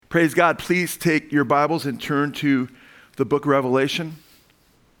Praise God. Please take your Bibles and turn to the book of Revelation.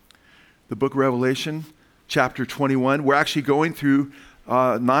 The book of Revelation, chapter 21. We're actually going through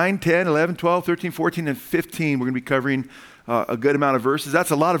 9, 10, 11, 12, 13, 14, and 15. We're going to be covering a good amount of verses.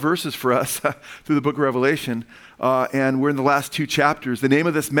 That's a lot of verses for us through the book of Revelation. And we're in the last two chapters. The name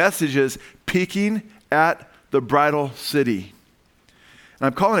of this message is Peeking at the Bridal City. And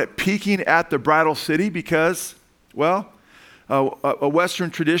I'm calling it Peeking at the Bridal City because, well, a Western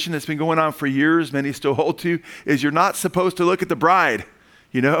tradition that's been going on for years, many still hold to, is you're not supposed to look at the bride,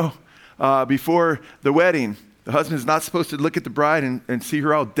 before the wedding. The husband is not supposed to look at the bride and see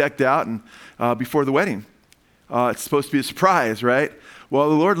her all decked out and before the wedding. It's supposed to be a surprise, right? Well,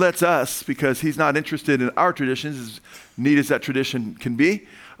 the Lord lets us, because he's not interested in our traditions, as neat as that tradition can be,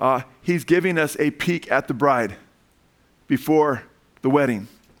 he's giving us a peek at the bride before the wedding.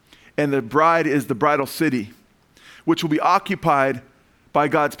 And the bride is the bridal city, which will be occupied by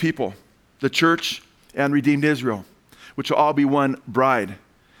God's people, the church and redeemed Israel, which will all be one bride.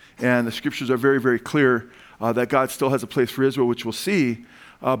 And the scriptures are very, very clear that God still has a place for Israel, which we'll see.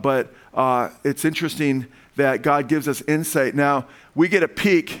 But it's interesting that God gives us insight. Now, we get a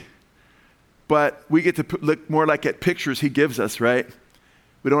peek, but we get to look more like at pictures he gives us, right?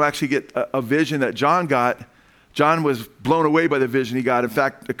 We don't actually get a vision that John got. John was blown away by the vision he got. In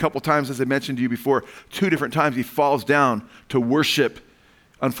fact, a couple times, as I mentioned to you before, 2 different times he falls down to worship.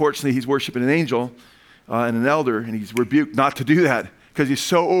 Unfortunately, he's worshiping an angel and an elder, and he's rebuked not to do that because he's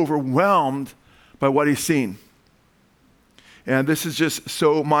so overwhelmed by what he's seen. And this is just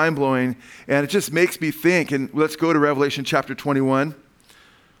so mind-blowing, and it just makes me think. And let's go to Revelation chapter 21,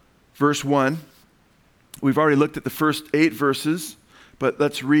 verse 1. We've already looked at the first 8 verses, but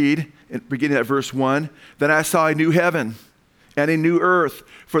let's read, beginning at verse 1. Then I saw a new heaven and a new earth,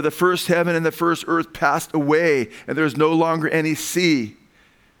 for the first heaven and the first earth passed away, and there is no longer any sea.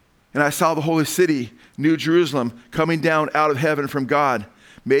 And I saw the holy city, New Jerusalem, coming down out of heaven from God,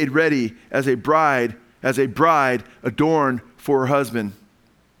 made ready as a bride adorned for her husband.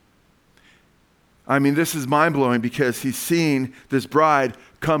 I mean, this is mind-blowing because he's seen this bride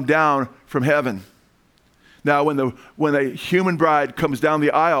come down from heaven. Now, when a human bride comes down the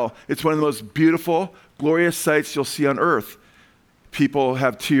aisle, it's one of the most beautiful, glorious sights you'll see on earth. People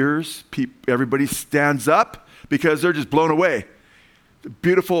have tears. Everybody stands up because they're just blown away.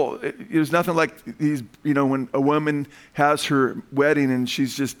 Beautiful. There's nothing like these, when a woman has her wedding and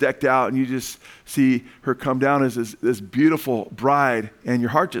she's just decked out and you just see her come down as this beautiful bride and your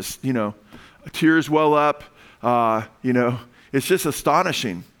heart just, tears well up. It's just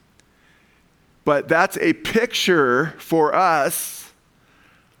astonishing. But that's a picture for us.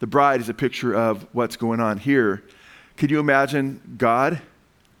 The bride is a picture of what's going on here. Could you imagine God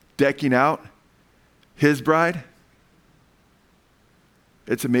decking out his bride?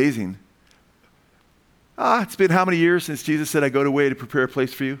 It's amazing. It's been how many years since Jesus said, I go away to prepare a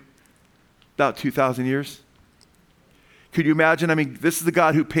place for you? About 2,000 years. Could you imagine? I mean, this is the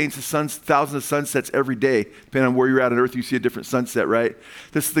God who paints thousands of sunsets every day. Depending on where you're at on earth, you see a different sunset, right?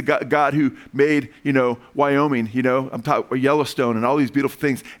 This is the God who made, Wyoming, I'm talking Yellowstone and all these beautiful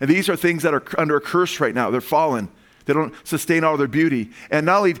things. And these are things that are under a curse right now. They're fallen. They don't sustain all their beauty. And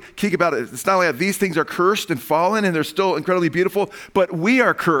not only, think about it, it's not only that these things are cursed and fallen and they're still incredibly beautiful, but we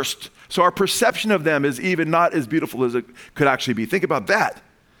are cursed. So our perception of them is even not as beautiful as it could actually be. Think about that,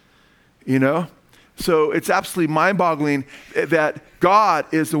 So it's absolutely mind-boggling that God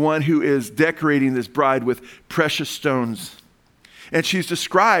is the one who is decorating this bride with precious stones. And she's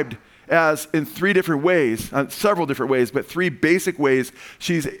described as in 3 different ways, several different ways, but 3 basic ways.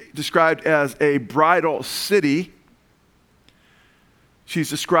 She's described as a bridal city. She's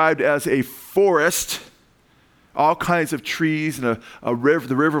described as a forest, all kinds of trees and a river,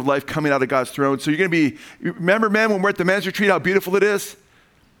 the river of life coming out of God's throne. So you're going to be, remember, man, when we're at the men's retreat, how beautiful it is?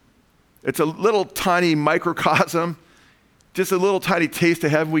 It's a little tiny microcosm, just a little tiny taste of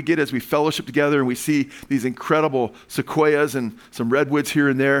heaven we get as we fellowship together and we see these incredible sequoias and some redwoods here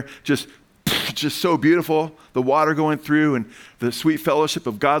and there, just so beautiful, the water going through and the sweet fellowship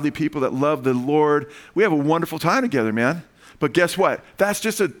of godly people that love the Lord. We have a wonderful time together, man. But guess what? That's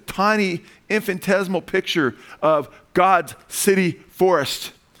just a tiny infinitesimal picture of God's city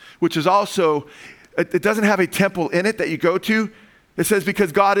forest, which is also, it doesn't have a temple in it that you go to. It says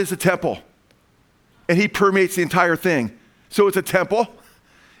because God is a temple and he permeates the entire thing. So it's a temple,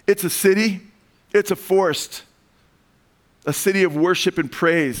 it's a city, it's a forest, a city of worship and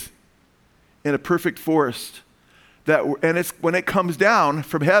praise in a perfect forest. And it's when it comes down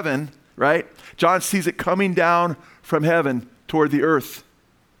from heaven, right? John sees it coming down from heaven toward the earth.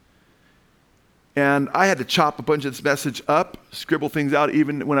 And I had to chop a bunch of this message up, scribble things out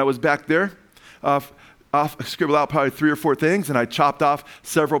even when I was back there. Scribble out probably 3 or 4 things, and I chopped off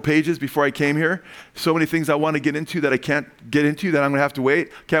several pages before I came here. So many things I want to get into that I can't get into that I'm going to have to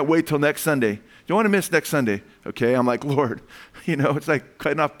wait. Can't wait till next Sunday. Don't want to miss next Sunday. Okay, I'm like, Lord, it's like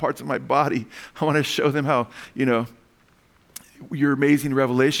cutting off parts of my body. I want to show them how, your amazing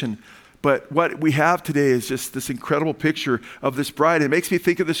revelation. But what we have today is just this incredible picture of this bride. It makes me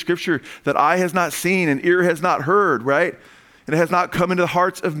think of the scripture that eye has not seen and ear has not heard, right? And it has not come into the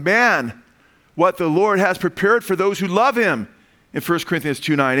hearts of man what the Lord has prepared for those who love him in 1 Corinthians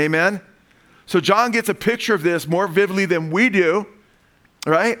 2:9, amen? So John gets a picture of this more vividly than we do,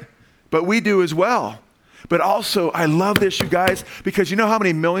 right? But we do as well. But also, I love this, you guys, because you know how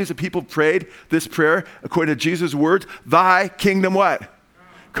many millions of people prayed this prayer according to Jesus' words? Thy kingdom what?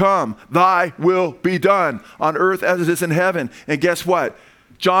 Come, thy will be done on earth as it is in heaven. And guess what?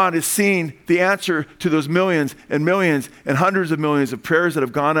 John is seeing the answer to those millions and millions and hundreds of millions of prayers that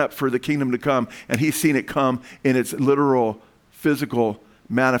have gone up for the kingdom to come. And he's seen it come in its literal, physical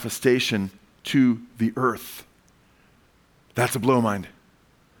manifestation to the earth. That's a blow mind.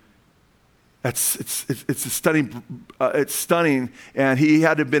 It's stunning. And he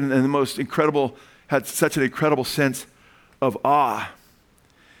had to have been in the most incredible, had such an incredible sense of awe.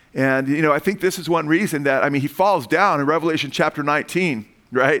 And, I think this is one reason that, he falls down in Revelation chapter 19,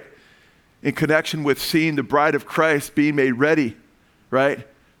 right? In connection with seeing the bride of Christ being made ready, right?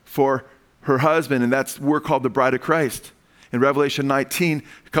 For her husband. And we're called the bride of Christ. In Revelation 19,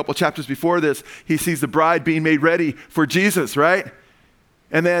 a couple chapters before this, he sees the bride being made ready for Jesus, right?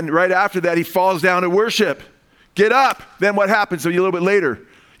 And then right after that, he falls down to worship. Get up. Then what happens a little bit later?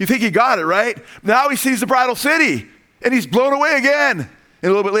 You think he got it, right? Now he sees the bridal city and he's blown away again. And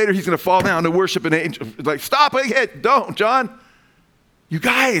a little bit later, he's going to fall down to worship an angel. Like, stop it. Don't, John. You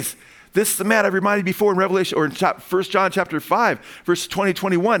guys, this is the man I reminded you before in Revelation, or in 1 John chapter 5, verse 20,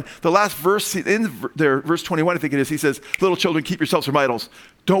 21. The last verse in there, verse 21, I think it is, he says, little children, keep yourselves from idols.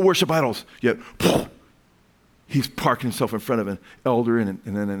 Don't worship idols. Yet, he's parking himself in front of an elder and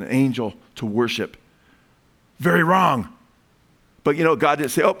then an angel to worship. Very wrong. But God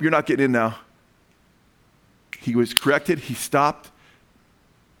didn't say, you're not getting in now. He was corrected. He stopped.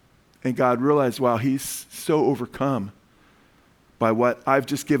 And God realized, wow, he's so overcome by what I've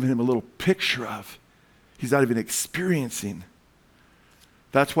just given him a little picture of. He's not even experiencing.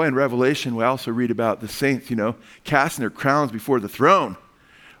 That's why in Revelation we also read about the saints, casting their crowns before the throne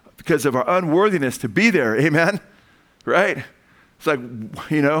because of our unworthiness to be there. Amen? Right? It's like,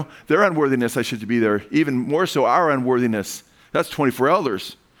 their unworthiness, I should be there. Even more so, our unworthiness. That's 24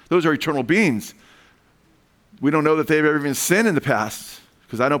 elders. Those are eternal beings. We don't know that they've ever even sinned in the past.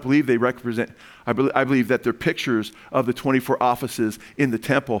 Because I don't believe they represent, I believe that they're pictures of the 24 offices in the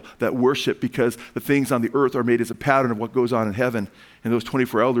temple that worship, because the things on the earth are made as a pattern of what goes on in heaven. And those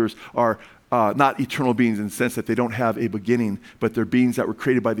 24 elders are not eternal beings in the sense that they don't have a beginning, but they're beings that were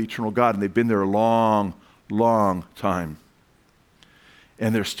created by the eternal God, and they've been there a long, long time.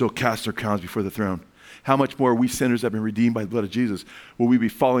 And they're still cast their crowns before the throne. How much more we sinners have been redeemed by the blood of Jesus will we be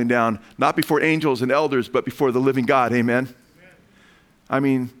falling down, not before angels and elders, but before the living God. Amen?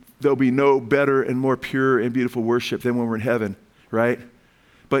 There'll be no better and more pure and beautiful worship than when we're in heaven, right?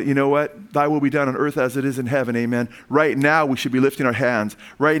 But you know what? Thy will be done on earth as it is in heaven, amen? Right now, we should be lifting our hands.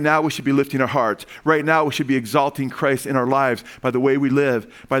 Right now, we should be lifting our hearts. Right now, we should be exalting Christ in our lives by the way we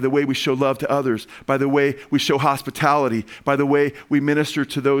live, by the way we show love to others, by the way we show hospitality, by the way we minister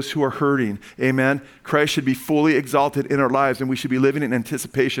to those who are hurting, amen? Christ should be fully exalted in our lives, and we should be living in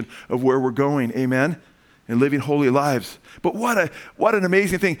anticipation of where we're going, amen? And living holy lives. But what an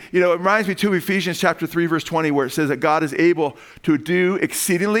amazing thing. It reminds me too of Ephesians chapter 3, verse 20, where it says that God is able to do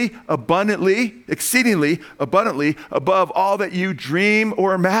exceedingly abundantly above all that you dream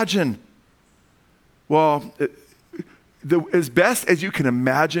or imagine. Well, as best as you can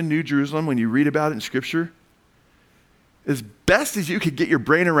imagine New Jerusalem when you read about it in Scripture, as best as you could get your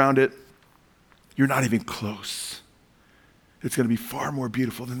brain around it, you're not even close. It's going to be far more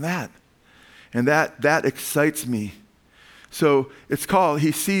beautiful than that. And that excites me. So it's called,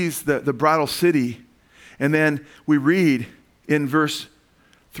 he sees the bridal city. And then we read in verse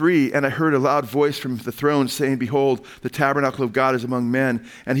 3, and I heard a loud voice from the throne saying, behold, the tabernacle of God is among men,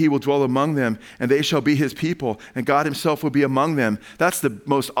 and he will dwell among them, and they shall be his people, and God himself will be among them. That's the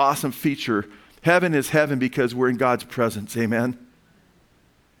most awesome feature. Heaven is heaven because we're in God's presence. Amen?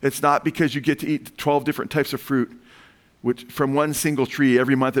 It's not because you get to eat 12 different types of fruit, which from one single tree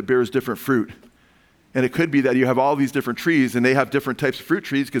every month it bears different fruit. And it could be that you have all these different trees and they have different types of fruit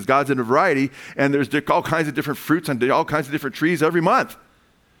trees because God's in a variety, and there's all kinds of different fruits on all kinds of different trees every month.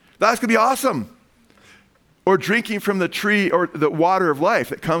 That's going to be awesome. or drinking from the tree or the water of life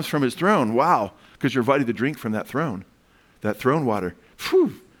that comes from his throne. Wow, because you're invited to drink from that throne water.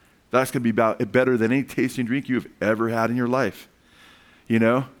 Whew, that's going to be better than any tasting drink you've ever had in your life, you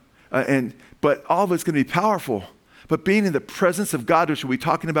know? But all of it's going to be powerful. But being in the presence of God, which we'll be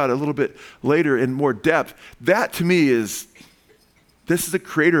talking about a little bit later in more depth, that to me this is the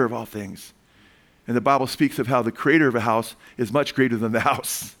creator of all things. And the Bible speaks of how the creator of a house is much greater than the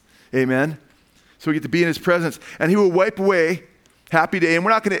house. Amen? So we get to be in his presence. And he will wipe away, happy day. And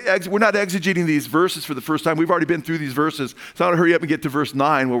we're not exegeting these verses for the first time. We've already been through these verses. So I want to hurry up and get to verse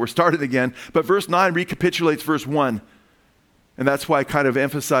 9 where we're starting again. But verse 9 recapitulates verse 1. And that's why I kind of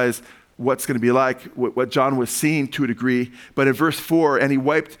emphasize what's going to be like, what John was seeing to a degree. But in verse 4, and he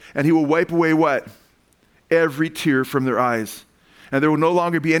will wipe away what? Every tear from their eyes. And there will no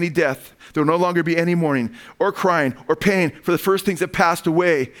longer be any death. There will no longer be any mourning or crying or pain, for the first things have passed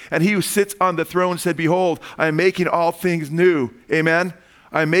away. And he who sits on the throne said, behold, I am making all things new. Amen?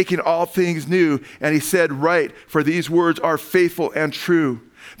 I am making all things new. And he said, write, for these words are faithful and true.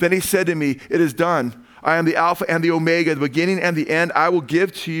 Then he said to me, it is done. I am the Alpha and the Omega, the beginning and the end. I will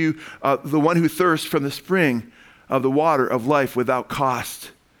give to you the one who thirsts from the spring of the water of life without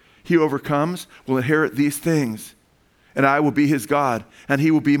cost. He who overcomes will inherit these things, and I will be his God, and he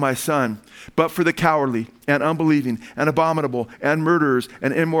will be my son. But for the cowardly and unbelieving and abominable and murderers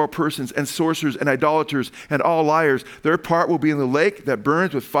and immoral persons and sorcerers and idolaters and all liars, their part will be in the lake that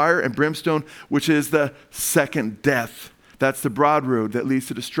burns with fire and brimstone, which is the second death. That's the broad road that leads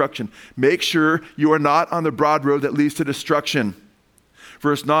to destruction. Make sure you are not on the broad road that leads to destruction.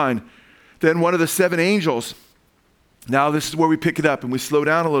 Verse 9, then one of the seven angels, now this is where we pick it up and we slow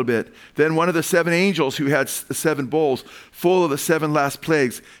down a little bit. Then one of the seven angels who had the seven bowls full of the seven last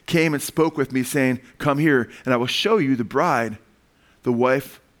plagues came and spoke with me saying, come here and I will show you the bride, the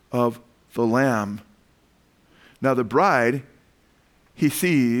wife of the Lamb. Now the bride, he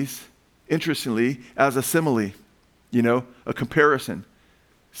sees, interestingly, as a simile. You know, a comparison.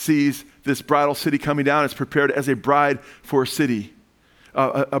 Sees this bridal city coming down. It's prepared as a bride for a city.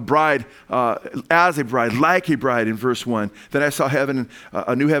 A bride, as a bride, like a bride in verse 1. Then I saw heaven,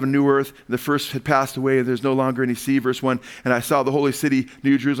 a new heaven, new earth. The first had passed away and there's no longer any sea. Verse 1. And I saw the holy city,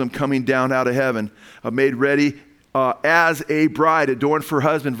 New Jerusalem, coming down out of heaven, made ready as a bride, adorned for her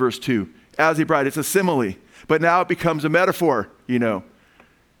husband. Verse 2. As a bride. It's a simile. But now it becomes a metaphor, you know,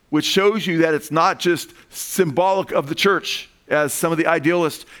 which shows you that it's not just symbolic of the church, as some of the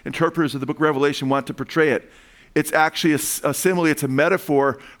idealist interpreters of the book of Revelation want to portray it. It's actually a simile, it's a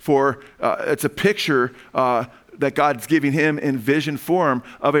metaphor for, it's a picture that God's giving him in vision form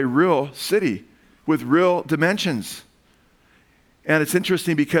of a real city with real dimensions. And it's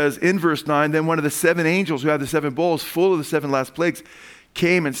interesting because in verse 9, then one of the seven angels who had the seven bowls full of the seven last plagues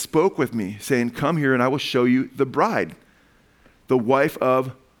came and spoke with me, saying, come here and I will show you the bride, the wife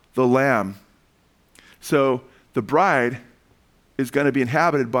of the Lamb. So the bride is going to be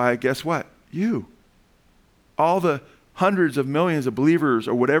inhabited by, guess what? You. All the hundreds of millions of believers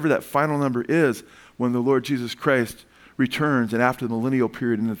or whatever that final number is when the Lord Jesus Christ returns and after the millennial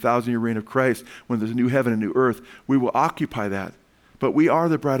period in the 1,000-year reign of Christ, when there's a new heaven and new earth, we will occupy that. But we are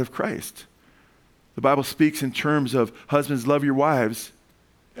the bride of Christ. The Bible speaks in terms of husbands, love your wives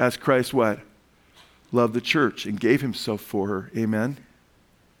as Christ what? Loved the church and gave himself for her. Amen?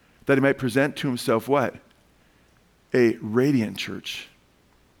 That he might present to himself what? A radiant church.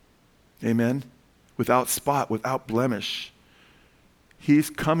 Amen? Without spot, without blemish.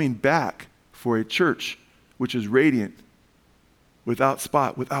 He's coming back for a church which is radiant, without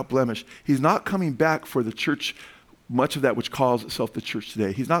spot, without blemish. He's not coming back for the church, much of that which calls itself the church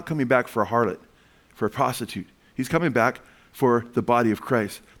today. He's not coming back for a harlot, for a prostitute. He's coming back for the body of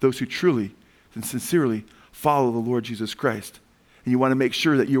Christ, those who truly and sincerely follow the Lord Jesus Christ. And you want to make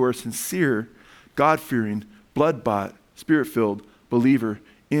sure that you are a sincere, God-fearing, blood-bought, Spirit-filled believer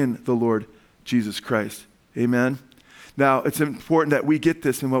in the Lord Jesus Christ. Amen? Now, it's important that we get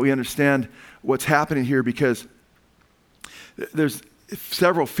this and what we understand what's happening here, because there's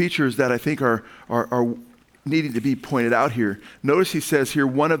several features that I think are needing to be pointed out here. Notice he says here,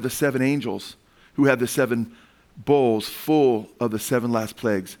 one of the seven angels who had the seven bowls full of the seven last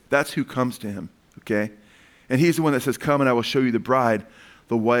plagues. That's who comes to him, okay? And he's the one that says, come and I will show you the bride,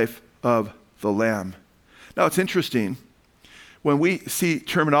 the wife of the Lamb. Now, it's interesting. When we see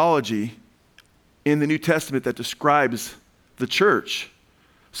terminology in the New Testament that describes the church,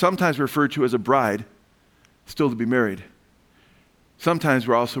 sometimes referred to as a bride, still to be married. Sometimes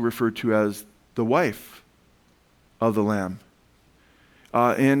we're also referred to as the wife of the Lamb.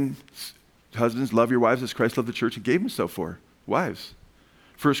 In husbands, love your wives as Christ loved the church and gave himself for. Wives.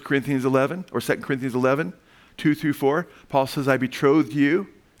 1 Corinthians 11 or 2 Corinthians 11, 2-4, Paul says, I betrothed you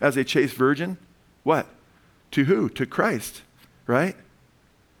as a chaste virgin. What? To who? To Christ, right?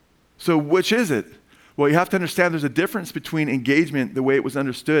 So which is it? Well, you have to understand there's a difference between engagement, the way it was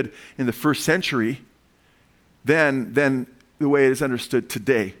understood in the first century, than the way it is understood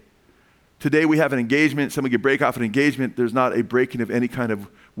today. Today we have an engagement. Someone could break off an engagement. There's not a breaking of any kind of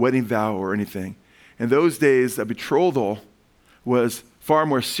wedding vow or anything. In those days, a betrothal was far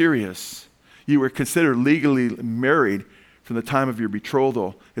more serious. You were considered legally married from the time of your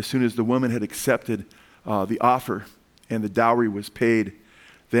betrothal as soon as the woman had accepted the offer and the dowry was paid.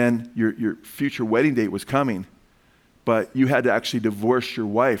 Then your future wedding date was coming, but you had to actually divorce your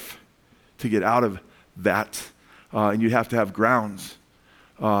wife to get out of that, and you'd have to have grounds.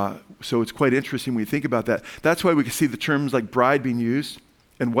 So it's quite interesting when you think about that. That's why we can see the terms like bride being used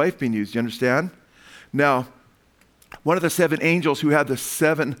and wife being used. You understand? Now, one of the 7 angels who had the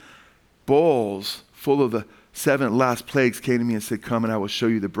 7 bowls full of the 7 last plagues came to me and said, come and I will show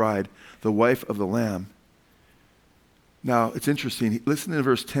you the bride, the wife of the Lamb. Now, it's interesting. Listen to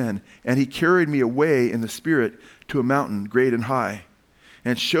verse 10. And he carried me away in the Spirit to a mountain great and high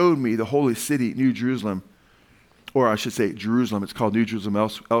and showed me the holy city, New Jerusalem. Or I should say Jerusalem. It's called New Jerusalem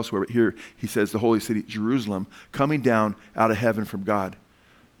elsewhere. But here he says the holy city, Jerusalem, coming down out of heaven from God.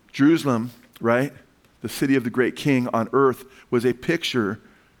 Jerusalem, right? The city of the great king on earth was a picture,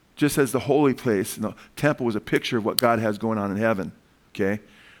 just as the holy place, and the temple was a picture of what God has going on in heaven. Okay?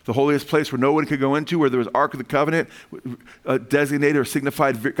 The holiest place where no one could go into, where there was Ark of the Covenant, designated or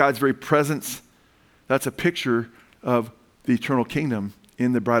signified God's very presence. That's a picture of the eternal kingdom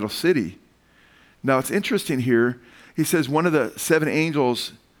in the bridal city. Now, it's interesting here. He says one of the 7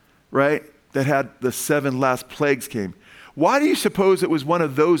 angels, right, that had the 7 last plagues came. Why do you suppose it was one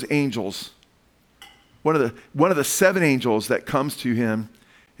of those angels, one of the 7 angels that comes to him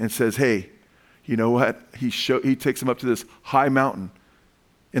and says, hey, you know what? He takes him up to this high mountain.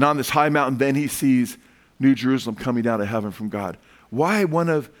 And on this high mountain, then he sees New Jerusalem coming down to heaven from God. Why one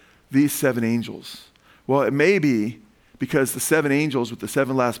of these 7 angels? Well, it may be because the 7 angels with the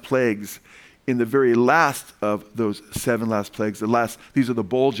 7 last plagues, in the very last of those 7 last plagues, these are the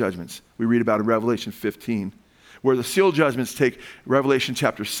bowl judgments we read about in Revelation 15, where the seal judgments take Revelation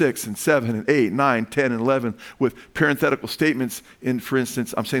chapter 6 and 7 and 8, 9, 10, and 11 with parenthetical statements in, for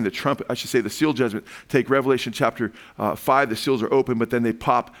instance, I'm saying the seal judgment take Revelation chapter 5, the seals are open, but then they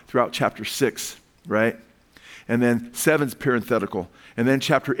pop throughout chapter 6, right? And then 7's parenthetical. And then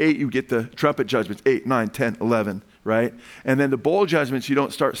chapter 8, you get the trumpet judgments, 8, 9, 10, 11, right? And then the bowl judgments, you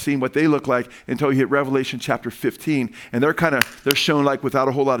don't start seeing what they look like until you hit Revelation chapter 15. And they're shown like without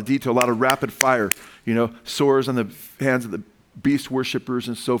a whole lot of detail, a lot of rapid fire, sores on the hands of the beast worshipers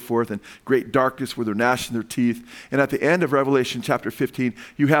and so forth, and great darkness where they're gnashing their teeth. And at the end of Revelation chapter 15,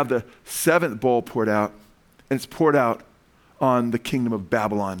 you have the 7th bowl poured out, and it's poured out on the kingdom of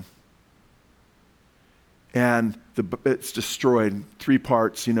Babylon. And it's destroyed in 3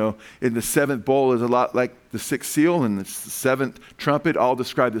 parts, And the 7th bowl is a lot like the 6th seal and the 7th trumpet, all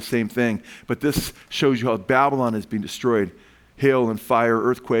describe the same thing. But this shows you how Babylon is being destroyed. Hail and fire,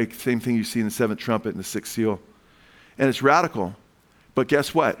 earthquake, same thing you see in the 7th trumpet and the 6th seal. And it's radical. But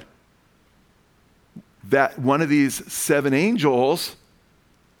guess what? That one of these 7 angels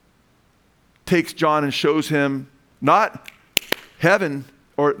takes John and shows him not heaven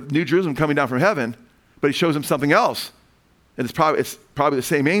or New Jerusalem coming down from heaven, but he shows him something else. And it's probably the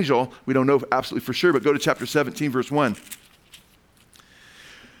same angel. We don't know absolutely for sure, but go to chapter 17, verse 1.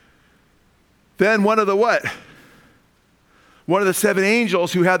 Then one of the what? One of the 7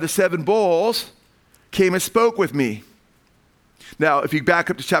 angels who had the 7 bowls came and spoke with me. Now, if you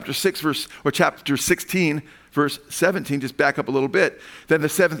back up to chapter 16, verse 17, just back up a little bit. Then the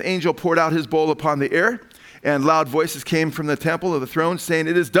 7th angel poured out his bowl upon the air, and loud voices came from the temple of the throne saying,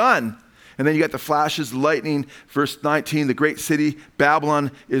 "It is done." And then you got the flashes, the lightning. Verse 19, the great city,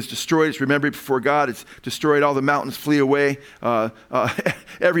 Babylon, is destroyed. It's remembered before God. It's destroyed. All the mountains flee away.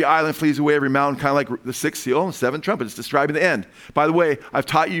 Every island flees away, every mountain, kind of like the 6th seal and 7 trumpets. It's describing the end. By the way, I've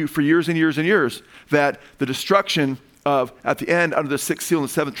taught you for years and years and years that the destruction at the end, under the 6th seal and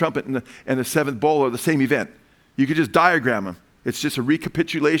the 7th trumpet and the 7th bowl are the same event. You could just diagram them. It's just a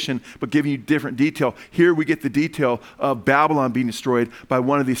recapitulation, but giving you different detail. Here we get the detail of Babylon being destroyed by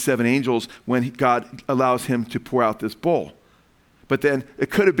one of these 7 angels when God allows him to pour out this bowl. But then it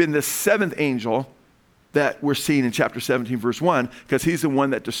could have been the 7th angel that we're seeing in chapter 17, verse 1, because he's the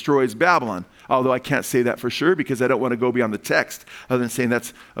one that destroys Babylon. Although I can't say that for sure because I don't want to go beyond the text, other than saying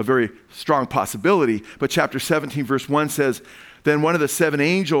that's a very strong possibility. But chapter 17, verse 1 says, "Then one of the 7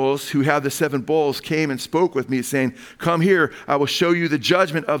 angels who had the 7 bowls came and spoke with me, saying, 'Come here, I will show you the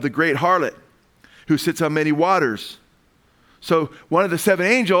judgment of the great harlot, who sits on many waters. So one of the 7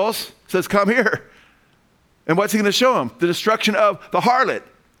 angels says, come here. And what's he going to show him? The destruction of the harlot,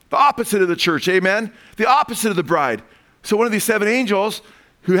 the opposite of the church, amen? The opposite of the bride. So one of these 7 angels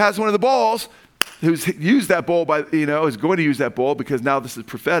who has one of the bowls, who's used that bowl is going to use that bowl because now this is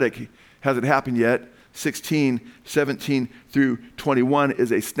prophetic. It hasn't happened yet. 16, 17 through 21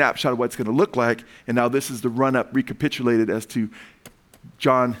 is a snapshot of what it's going to look like. And now this is the run-up recapitulated as to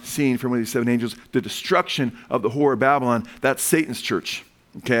John seeing from one of these 7 angels, the destruction of the whore of Babylon. That's Satan's church,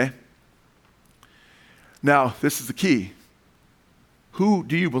 okay? Now, this is the key. Who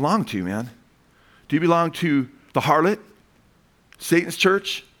do you belong to, man? Do you belong to the harlot, Satan's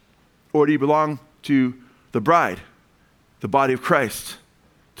church, or do you belong to the bride, the body of Christ,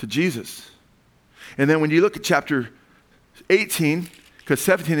 to Jesus? And then when you look at chapter 18, because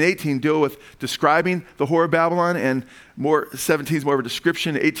 17 and 18 deal with describing the whore of Babylon, and 17 is more of a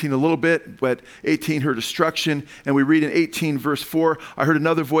description, 18 a little bit, but 18 her destruction. And we read in 18 verse 4, I heard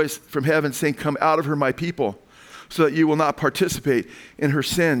another voice from heaven saying, come out of her, my people, so that you will not participate in her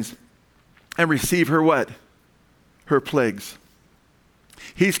sins and receive her what? Her plagues.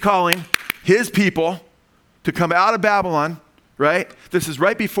 He's calling his people to come out of Babylon, right? This is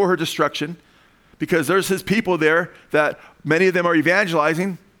right before her destruction, because there's his people there that many of them are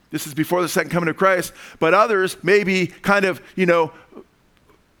evangelizing. This is before the second coming of Christ. But others may be kind of,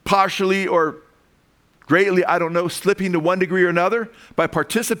 partially or greatly, slipping to one degree or another by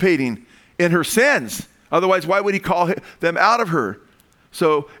participating in her sins. Otherwise, why would he call them out of her?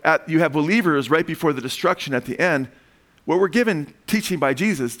 So you have believers right before the destruction at the end. What we're given teaching by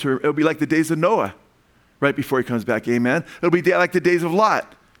Jesus, it'll be like the days of Noah right before he comes back. Amen. It'll be like the days of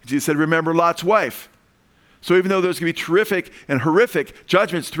Lot. Jesus said, remember Lot's wife. So even though there's going to be terrific and horrific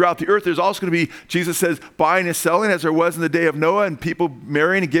judgments throughout the earth, there's also going to be, Jesus says, buying and selling as there was in the day of Noah, and people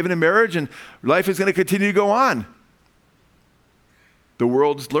marrying and giving in marriage, and life is going to continue to go on. The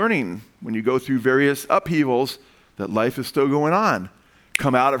world's learning when you go through various upheavals that life is still going on.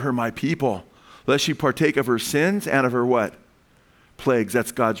 Come out of her, my people, lest you partake of her sins and of her what? Plagues.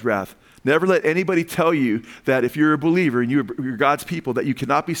 That's God's wrath. Never let anybody tell you that if you're a believer and you're God's people, that you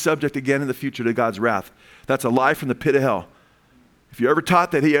cannot be subject again in the future to God's wrath. That's a lie from the pit of hell. If you're ever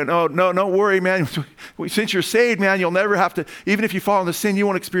taught that, no, don't worry, man. Since you're saved, man, you'll never have to, even if you fall into sin, you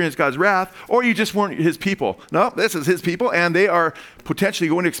won't experience God's wrath, or you just weren't his people. No, this is his people, and they are potentially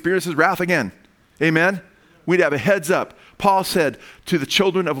going to experience his wrath again. Amen? We'd have a heads up. Paul said to the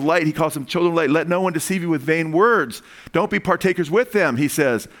children of light, he calls them children of light, let no one deceive you with vain words. Don't be partakers with them, he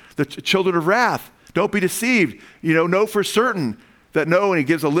says. The children of wrath, don't be deceived. Know for certain that and he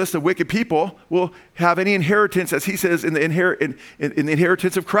gives a list of wicked people, will have any inheritance, as he says, in the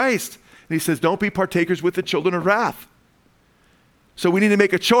inheritance of Christ. And he says, don't be partakers with the children of wrath. So we need to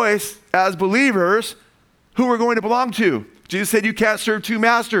make a choice as believers who we're going to belong to. Jesus said you can't serve 2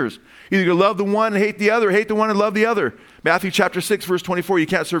 masters. Either you love the one and hate the other, hate the one and love the other. Matthew chapter 6, verse 24, you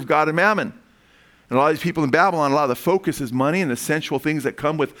can't serve God and mammon. And a lot of these people in Babylon, a lot of the focus is money and the sensual things that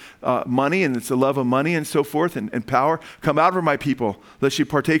come with money, and it's the love of money and so forth and power. Come out of her, my people, lest you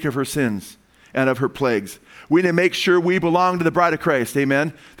partake of her sins and of her plagues. We need to make sure we belong to the bride of Christ,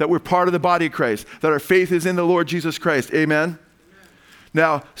 amen? That we're part of the body of Christ, that our faith is in the Lord Jesus Christ, amen?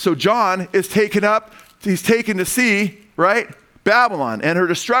 Now, so John is taken up, he's taken to see, right, Babylon and her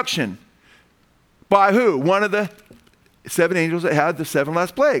destruction. By who? One of the 7 angels that had the 7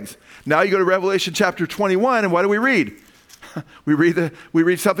 last plagues. Now you go to Revelation chapter 21, and what do we read? We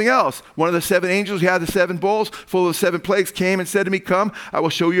read something else. One of the 7 angels who had the 7 bowls full of the 7 plagues came and said to me, come, I will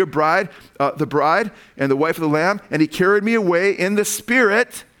show you the bride and the wife of the Lamb. And he carried me away in the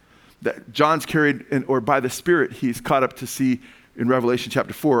Spirit. That John's carried, or by the Spirit, he's caught up to see in Revelation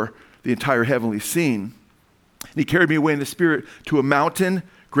chapter 4, the entire heavenly scene. And he carried me away in the Spirit to a mountain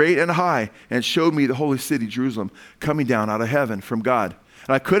great and high, and showed me the holy city, Jerusalem, coming down out of heaven from God.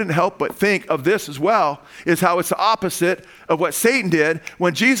 And I couldn't help but think of this as well, is how it's the opposite of what Satan did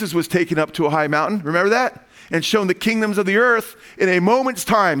when Jesus was taken up to a high mountain. Remember that? And shown the kingdoms of the earth in a moment's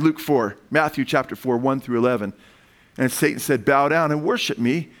time, Luke 4, Matthew chapter 4, 1 through 11. And Satan said, bow down and worship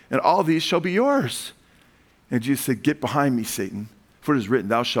me, and all these shall be yours. And Jesus said, get behind me, Satan, for it is written,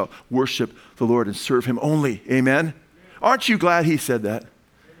 thou shalt worship the Lord and serve him only. Amen? Aren't you glad he said that?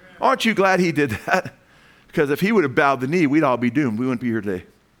 Aren't you glad he did that? Because if he would have bowed the knee, we'd all be doomed. We wouldn't be here today.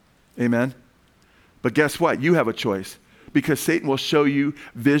 Amen? But guess what? You have a choice. Because Satan will show you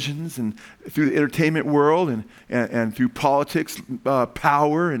visions and through the entertainment world and through politics,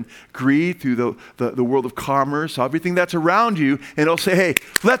 power and greed, through the world of commerce, everything that's around you. And he'll say, hey,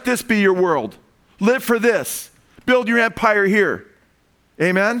 let this be your world. Live for this. Build your empire here.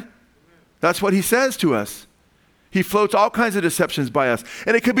 Amen? That's what he says to us. He floats all kinds of deceptions by us.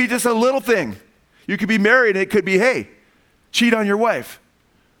 And it could be just a little thing. You could be married and it could be, hey, cheat on your wife.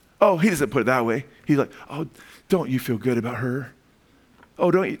 Oh, he doesn't put it that way. He's like, oh, don't you feel good about her?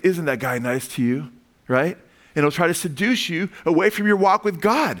 Oh, isn't that guy nice to you? Right? And he'll try to seduce you away from your walk with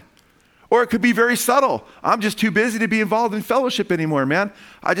God. Or it could be very subtle. I'm just too busy to be involved in fellowship anymore, man.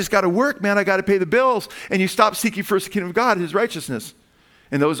 I just got to work, man. I got to pay the bills. And you stop seeking first the kingdom of God, his righteousness.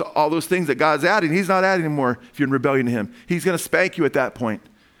 And all those things that God's adding, he's not adding anymore if you're in rebellion to him. He's going to spank you at that point.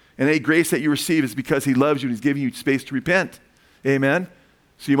 And any grace that you receive is because he loves you and he's giving you space to repent. Amen?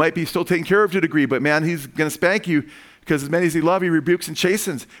 So you might be still taken care of to a degree, but man, he's going to spank you because as many as he loves, he rebukes and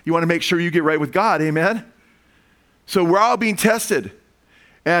chastens. You want to make sure you get right with God. Amen? So we're all being tested.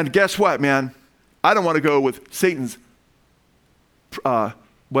 And guess what, man? I don't want to go with Satan's,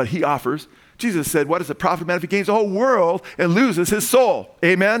 what he offers. Jesus said, what does it profit man if he gains the whole world and loses his soul?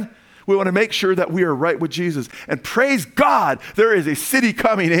 Amen? We want to make sure that we are right with Jesus. And praise God, there is a city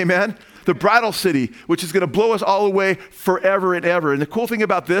coming, amen? The bridal city, which is going to blow us all away forever and ever. And the cool thing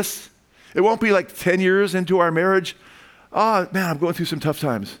about this, it won't be like 10 years into our marriage. Oh, man, I'm going through some tough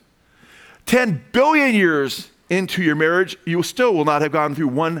times. 10 billion years into your marriage, you still will not have gone through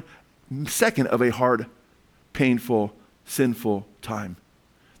 1 second of a hard, painful, sinful time.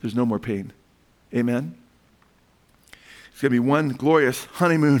 There's no more pain. Amen? It's going to be one glorious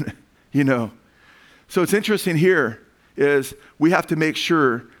honeymoon, you know. So it's interesting here is we have to make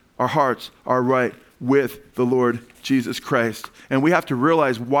sure our hearts are right with the Lord Jesus Christ. And we have to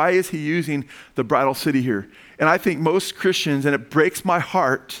realize, why is he using the bridal city here? And I think most Christians, and it breaks my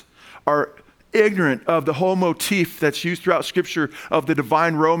heart, are ignorant of the whole motif that's used throughout Scripture of the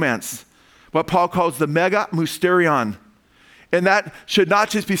divine romance, what Paul calls the mega mysterion. And that should not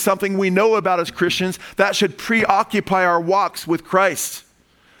just be something we know about as Christians, that should preoccupy our walks with Christ.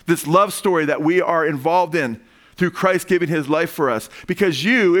 This love story that we are involved in through Christ giving his life for us. Because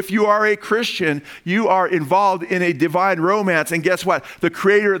if you are a Christian, you are involved in a divine romance. And guess what? The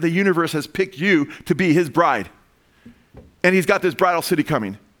creator of the universe has picked you to be his bride. And he's got this bridal city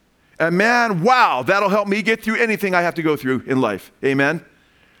coming. And man, wow, that'll help me get through anything I have to go through in life. Amen?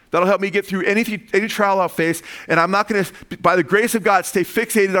 That'll help me get through any trial I'll face. And I'm not going to, by the grace of God, stay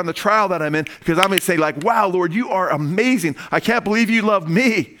fixated on the trial that I'm in, because I'm going to say like, wow, Lord, you are amazing. I can't believe you love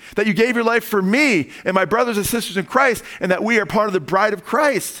me, that you gave your life for me and my brothers and sisters in Christ, and that we are part of the bride of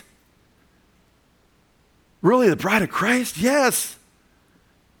Christ. Really, the bride of Christ? Yes.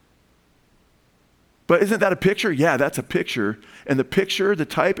 But isn't that a picture? Yeah, that's a picture. And the picture, the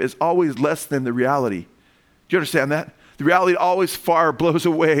type, is always less than the reality. Do you understand that? The reality always far blows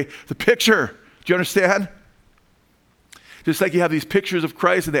away the picture. Do you understand? Just like you have these pictures of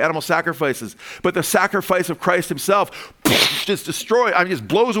Christ and the animal sacrifices. But the sacrifice of Christ himself just just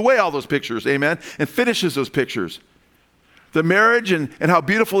blows away all those pictures, amen? And finishes those pictures. The marriage and how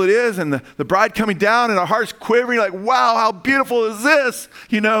beautiful it is, and the bride coming down and our hearts quivering like, wow, how beautiful is this?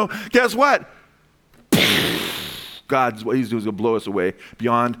 You know, guess what? God's what he's doing is going to blow us away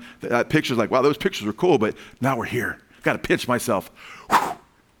beyond that picture's like, wow, those pictures were cool, but now we're here. Got to pinch myself.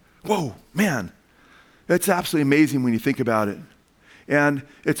 Whoa, man. That's absolutely amazing when you think about it. And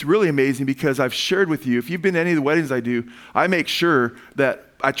it's really amazing because I've shared with you, if you've been to any of the weddings I do, I make sure that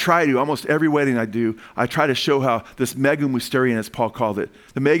I try to, almost every wedding I do, I try to show how this mega mysterion, as Paul called it,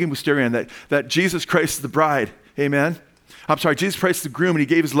 the mega mysterion, that Jesus Christ is the bride. Amen? Jesus Christ is the groom, and he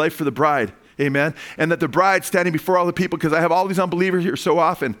gave his life for the bride. Amen. And that the bride standing before all the people, because I have all these unbelievers here so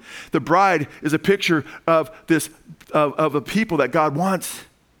often, the bride is a picture of of a people that God wants.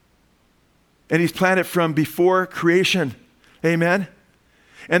 And he's planned it from before creation. Amen.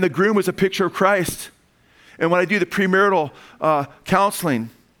 And the groom was a picture of Christ. And when I do the premarital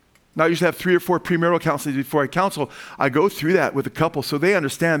counseling, now I usually have 3 or 4 premarital counselings before I counsel, I go through that with a couple so they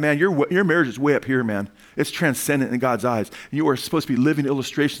understand, man, your marriage is way up here, man. It's transcendent in God's eyes. You are supposed to be living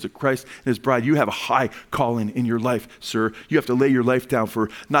illustrations of Christ and his bride. You have a high calling in your life, sir. You have to lay your life down for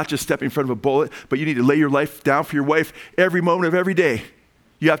not just stepping in front of a bullet, but you need to lay your life down for your wife every moment of every day.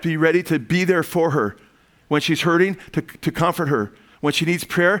 You have to be ready to be there for her. When she's hurting, to comfort her. When she needs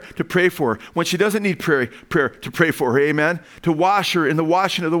prayer, to pray for her. When she doesn't need prayer, to pray for her, amen? To wash her in the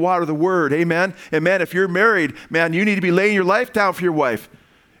washing of the water of the word, amen? And man, if you're married, man, you need to be laying your life down for your wife.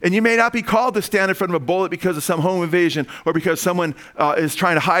 And you may not be called to stand in front of a bullet because of some home invasion or because someone is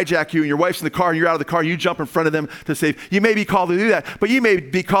trying to hijack you and your wife's in the car and you're out of the car and you jump in front of them to save. You may be called to do that, but you may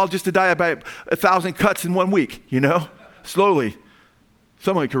be called just to die by 1,000 cuts in 1 week, you know, slowly.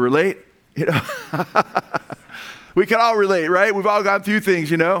 Someone can relate, you know. We can all relate, right? We've all gone through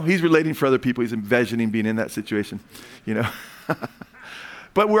things, you know. He's relating for other people. He's envisioning being in that situation, you know.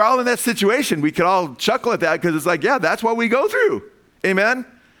 But we're all in that situation. We could all chuckle at that because it's like, yeah, that's what we go through. Amen?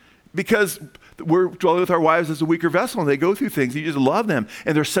 Because we're dwelling with our wives as a weaker vessel, and they go through things. You just love them.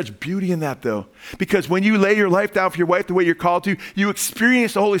 And there's such beauty in that, though. Because when you lay your life down for your wife the way you're called to, you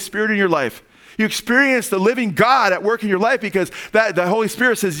experience the Holy Spirit in your life. You experience the living God at work in your life because the Holy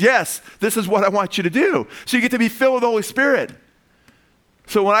Spirit says, yes, this is what I want you to do. So you get to be filled with the Holy Spirit.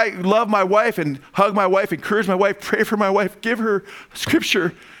 So when I love my wife and hug my wife, encourage my wife, pray for my wife, give her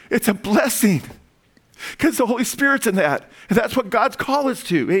scripture, it's a blessing because the Holy Spirit's in that. And that's what God's call is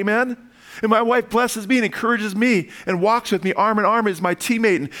to. Amen? And my wife blesses me and encourages me and walks with me arm in arm as my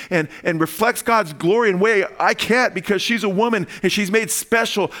teammate and reflects God's glory in a way I can't because she's a woman and she's made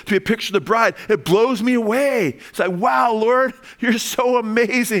special to be a picture of the bride. It blows me away. It's like, wow, Lord, you're so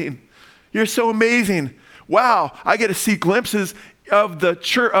amazing. You're so amazing. Wow, I get to see glimpses of the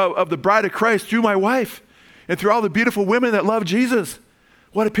church, of the bride of Christ through my wife and through all the beautiful women that love Jesus.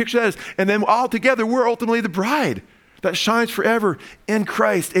 What a picture that is. And then all together, we're ultimately the bride that shines forever in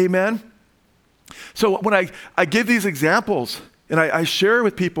Christ. Amen? So when I give these examples and I share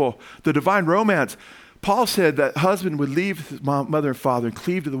with people the divine romance, Paul said that husband would leave his mother and father and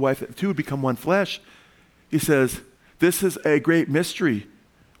cleave to the wife, that the two would become one flesh. He says, this is a great mystery,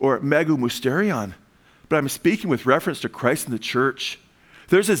 or megamysterion. But I'm speaking with reference to Christ and the church.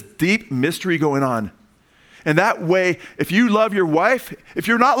 There's this deep mystery going on. And that way, if you love your wife, if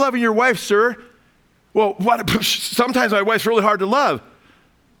you're not loving your wife, sir, well, sometimes my wife's really hard to love.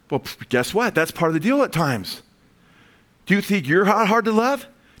 Well, guess what? That's part of the deal at times. Do you think you're hard to love?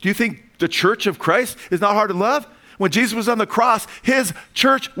 Do you think the church of Christ is not hard to love? When Jesus was on the cross, his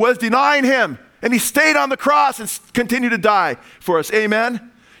church was denying him. And he stayed on the cross and continued to die for us.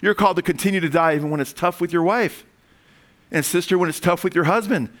 Amen? You're called to continue to die even when it's tough with your wife. And sister, when it's tough with your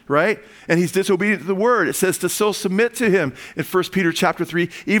husband, right? And he's disobedient to the word. It says to still submit to him in 1 Peter chapter 3,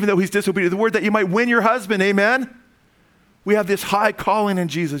 even though he's disobedient to the word, that you might win your husband. Amen? We have this high calling in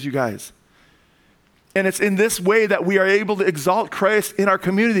Jesus, you guys. And it's in this way that we are able to exalt Christ in our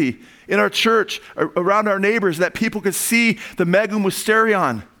community, in our church, around our neighbors, that people can see the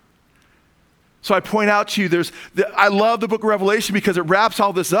megamysterion. So I point out to you, I love the book of Revelation because it wraps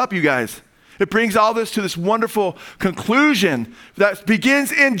all this up, you guys. It brings all this to this wonderful conclusion that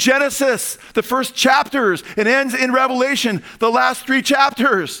begins in Genesis, the first chapters, and ends in Revelation, the last 3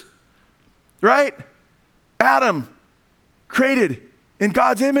 chapters. Right? Adam, created in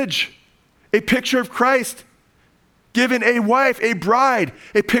God's image, a picture of Christ, given a wife, a bride,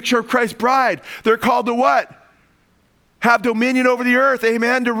 a picture of Christ's bride. They're called to what? Have dominion over the earth,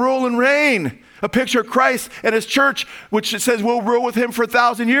 amen, to rule and reign. A picture of Christ and his church, which it says we'll rule with him for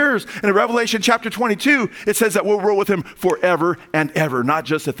 1,000 years. And in Revelation chapter 22, it says that we'll rule with him forever and ever, not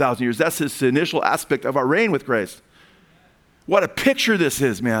just 1,000 years. That's his initial aspect of our reign with Christ. What a picture this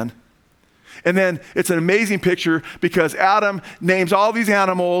is, man. And then it's an amazing picture because Adam names all these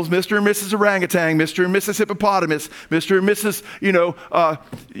animals, Mr. and Mrs. Orangutan, Mr. and Mrs. Hippopotamus, Mr. and Mrs.,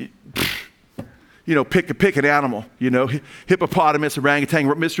 pick an animal, hippopotamus, orangutan,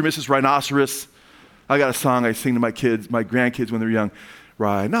 Mr. and Mrs. Rhinoceros. I got a song I sing to my grandkids when they're young.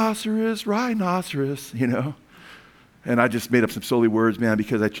 Rhinoceros, rhinoceros, And I just made up some silly words, man,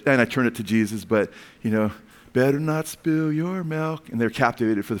 because I turned it to Jesus, but, better not spill your milk. And they're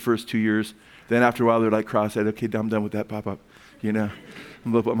captivated for the first 2 years. Then after a while, they're like cross-eyed. Okay, I'm done with that pop-up, I'm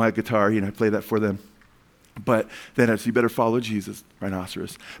look at my guitar, I play that for them. But then it's, you better follow Jesus,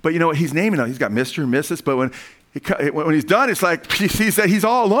 rhinoceros. But you know what? He's naming it. He's got Mr. and Mrs. But when he's done, it's like he sees that he's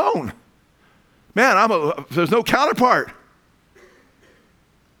all alone. Man, there's no counterpart.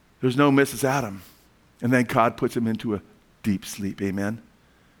 There's no Mrs. Adam. And then God puts him into a deep sleep. Amen?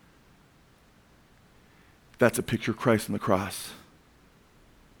 That's a picture of Christ on the cross.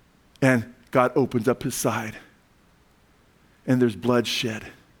 And God opens up his side. And there's blood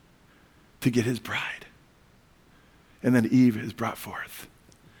shed to get his bride. And then Eve is brought forth.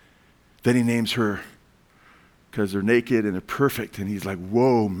 Then he names her because they're naked and they're perfect. And he's like,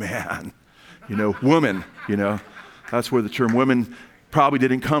 whoa, man. Woman, That's where the term woman probably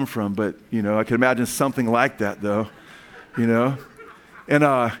didn't come from. But, I can imagine something like that, though.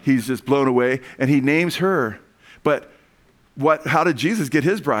 And he's just blown away. And he names her. But how did Jesus get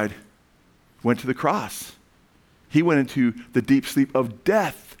his bride? Went to the cross. He went into the deep sleep of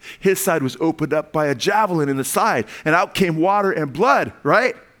death. His side was opened up by a javelin in the side, and out came water and blood,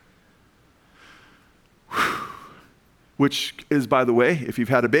 right? Which is, by the way, if you've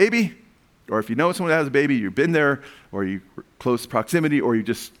had a baby, or if you know someone that has a baby, you've been there, or you close proximity, or you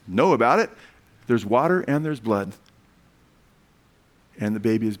just know about it, there's water and there's blood. And the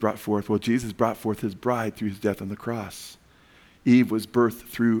baby is brought forth. Well, Jesus brought forth his bride through his death on the cross. Eve was birthed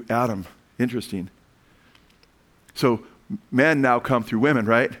through Adam. Interesting. So men now come through women,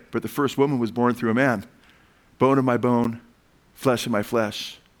 right? But the first woman was born through a man. Bone of my bone, flesh of my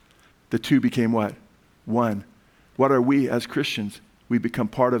flesh. The two became what? One. What are we as Christians? We become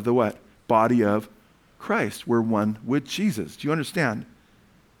part of the what? Body of Christ. We're one with Jesus. Do you understand?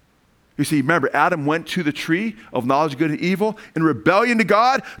 You see, remember, Adam went to the tree of knowledge of good and evil in rebellion to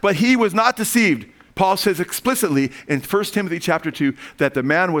God, but he was not deceived. Paul says explicitly in 1 Timothy chapter 2 that the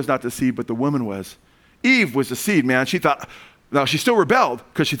man was not deceived, but the woman was. Eve was deceived, man. She thought, now she still rebelled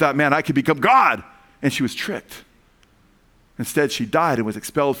because she thought, man, I could become God. And she was tricked. Instead, she died and was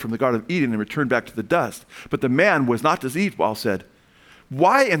expelled from the Garden of Eden and returned back to the dust. But the man was not deceived, Paul said.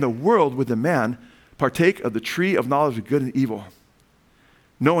 Why in the world would the man partake of the tree of knowledge of good and evil,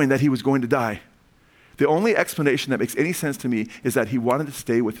 knowing that he was going to die? The only explanation that makes any sense to me is that he wanted to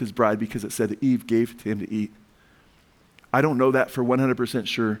stay with his bride because it said that Eve gave to him to eat. I don't know that for 100%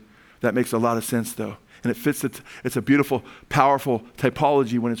 sure. That makes a lot of sense, though. And it fits, it's a beautiful, powerful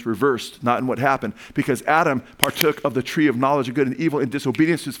typology when it's reversed, not in what happened. Because Adam partook of the tree of knowledge of good and evil in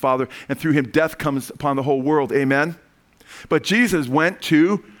disobedience to his father, and through him death comes upon the whole world. Amen? But Jesus went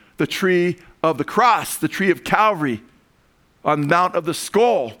to the tree of the cross, the tree of Calvary, on Mount of the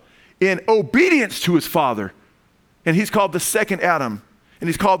Skull, in obedience to his father. And he's called the second Adam. And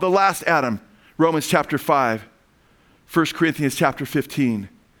he's called the last Adam. Romans chapter 5. 1 Corinthians chapter 15.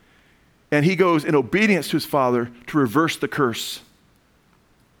 And he goes in obedience to his father to reverse the curse.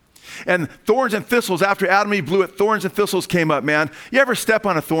 And thorns and thistles, after Adam and Eve blew it, thorns and thistles came up, man. You ever step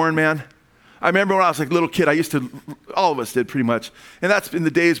on a thorn, man? I remember when I was like a little kid, all of us did pretty much. And that's in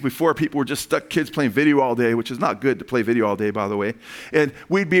the days before people were just stuck kids playing video all day, which is not good to play video all day, by the way. And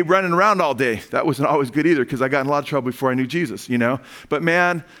we'd be running around all day. That wasn't always good either because I got in a lot of trouble before I knew Jesus, you know. But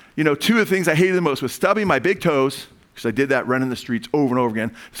man, you know, two of the things I hated the most was stubbing my big toes, because I did that running the streets over and over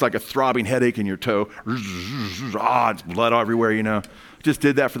again. It's like a throbbing headache in your toe. It's blood everywhere, you know. Just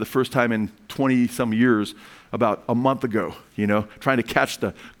did that for the first time in 20-some years about a month ago, you know, trying to catch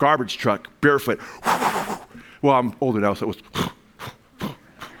the garbage truck barefoot. Well, I'm older now, so it was,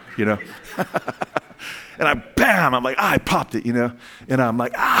 you know. And I'm like, I popped it, you know. And I'm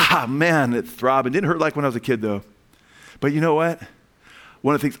like, man, it throbbed. It didn't hurt like when I was a kid, though. But you know what?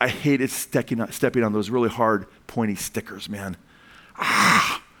 One of the things I hated stepping on those really hard, pointy stickers, man.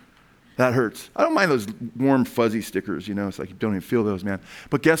 That hurts. I don't mind those warm, fuzzy stickers, you know. It's like you don't even feel those, man.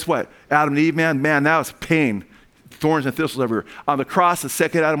 But guess what? Adam and Eve, man, now it's pain. Thorns and thistles everywhere. On the cross, the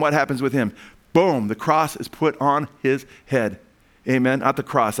second Adam, what happens with him? Boom, the cross is put on his head. Amen? Not the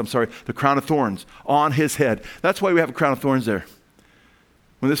cross, I'm sorry. The crown of thorns on his head. That's why we have a crown of thorns there.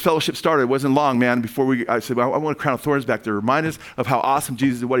 When this fellowship started, it wasn't long, man, before I said, well, I want a crown of thorns back there. Remind us of how awesome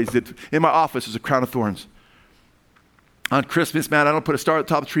Jesus did, what he did. In my office is a crown of thorns. On Christmas, man, I don't put a star at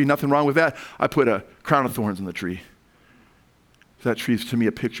the top of the tree, nothing wrong with that. I put a crown of thorns on the tree. So that tree is to me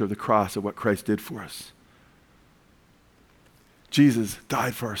a picture of the cross, of what Christ did for us. Jesus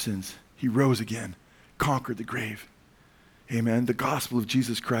died for our sins. He rose again, conquered the grave. Amen. The gospel of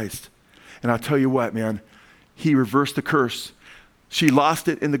Jesus Christ. And I'll tell you what, man, he reversed the curse. She lost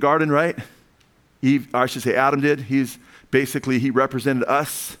it in the garden, right? Eve, or I should say Adam did. He represented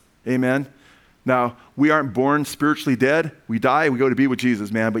us. Amen. Now, we aren't born spiritually dead. We die, we go to be with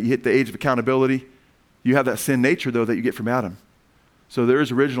Jesus, man. But you hit the age of accountability. You have that sin nature, though, that you get from Adam. So there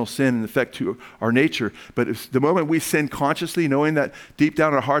is original sin in effect to our nature. But the moment we sin consciously, knowing that deep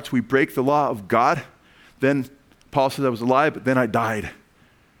down in our hearts we break the law of God, then Paul says I was alive, but then I died.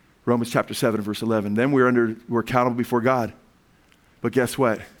 Romans chapter 7, verse 11. Then we're accountable before God. But guess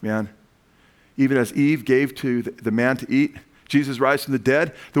what, man? Even as Eve gave to the man to eat, Jesus rises from the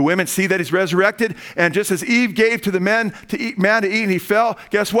dead. The women see that he's resurrected. And just as Eve gave to the man to eat and he fell,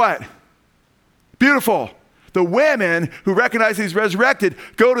 guess what? Beautiful. The women who recognize he's resurrected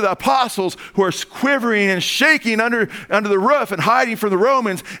go to the apostles who are quivering and shaking under the roof and hiding from the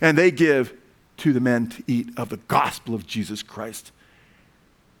Romans, and they give to the men to eat of the gospel of Jesus Christ.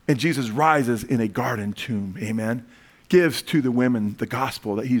 And Jesus rises in a garden tomb. Amen. Gives to the women the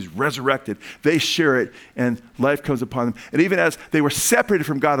gospel that he's resurrected. They share it and life comes upon them. And even as they were separated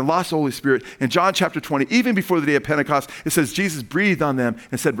from God and lost the Holy Spirit, in John chapter 20, even before the day of Pentecost, it says Jesus breathed on them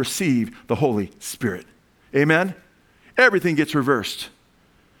and said, receive the Holy Spirit. Amen? Everything gets reversed.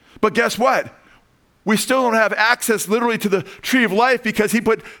 But guess what? We still don't have access literally to the tree of life because he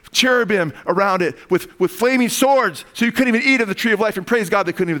put cherubim around it with flaming swords. So you couldn't even eat of the tree of life. And praise God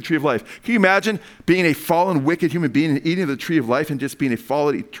they couldn't eat of the tree of life. Can you imagine being a fallen, wicked human being and eating of the tree of life and just being a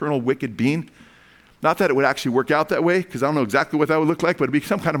fallen, eternal, wicked being? Not that it would actually work out that way, because I don't know exactly what that would look like, but it would be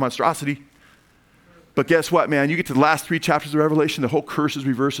some kind of monstrosity. But guess what, man? You get to the last 3 chapters of Revelation, the whole curse is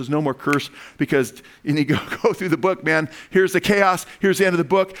reversed. There's no more curse because you go through the book, man. Here's the chaos. Here's the end of the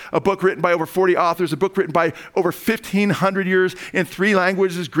book. A book written by over 40 authors. A book written by over 1,500 years in 3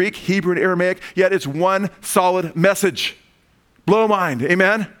 languages, Greek, Hebrew, and Aramaic. Yet it's one solid message. Blow mind.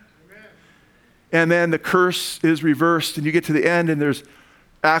 Amen? And then the curse is reversed and you get to the end and there's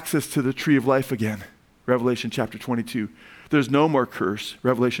access to the tree of life again. Revelation chapter 22. There's no more curse,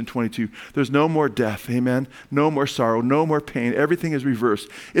 Revelation 22. There's no more death, amen? No more sorrow, no more pain. Everything is reversed.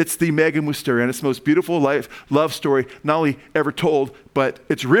 It's the Mega Mysterion. It's the most beautiful love story, not only ever told, but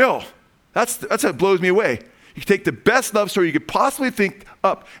it's real. That's what blows me away. You can take the best love story you could possibly think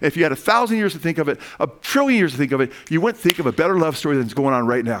up. If you had 1,000 years to think of it, 1 trillion years to think of it, you wouldn't think of a better love story than is going on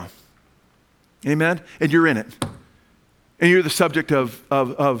right now. Amen? And you're in it. And you're the subject of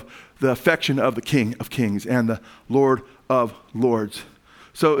the affection of the King of Kings and the Lord of Lords.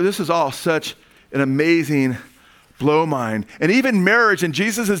 So this is all such an amazing blow mind. And even marriage in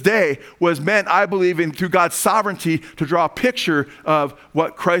Jesus' day was meant, I believe, through God's sovereignty to draw a picture of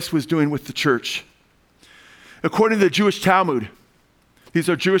what Christ was doing with the church. According to the Jewish Talmud, these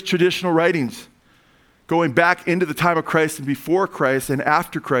are Jewish traditional writings going back into the time of Christ and before Christ and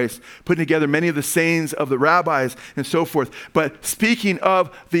after Christ, putting together many of the sayings of the rabbis and so forth. But speaking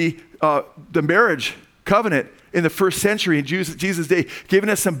of the marriage covenant in the first century in Jesus' day, giving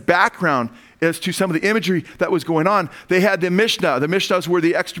us some background as to some of the imagery that was going on. They had the Mishnah. The Mishnahs were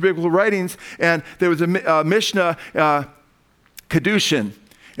the extra-biblical writings, and there was a Mishnah Kedushin.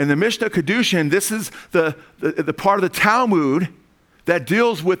 And the Mishnah Kedushin, this is the part of the Talmud that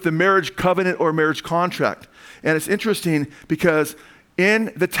deals with the marriage covenant or marriage contract. And it's interesting because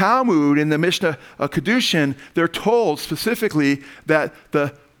in the Talmud, in the Mishnah Kedushin, they're told specifically that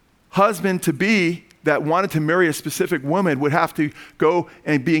the husband-to-be that wanted to marry a specific woman would have to go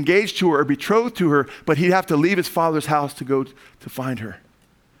and be engaged to her or betrothed to her, but he'd have to leave his father's house to go to find her.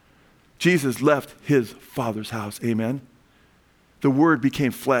 Jesus left his father's house, amen? The Word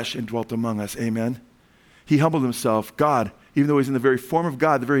became flesh and dwelt among us, amen? He humbled himself, God, even though he's in the very form of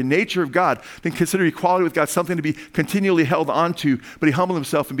God, the very nature of God, didn't consider equality with God something to be continually held onto, but he humbled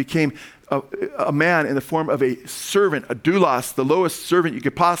himself and became a man in the form of a servant, a doulos, the lowest servant you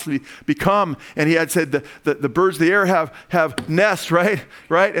could possibly become. And he had said the birds of the air have nests, right?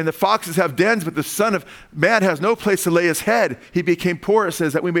 And the foxes have dens, but the Son of Man has no place to lay his head. He became poor, it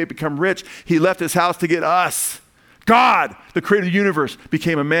says, that we may become rich. He left his house to get us. God, the creator of the universe,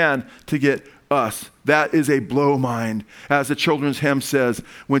 became a man to get us. That is a blow mind. As the children's hymn says,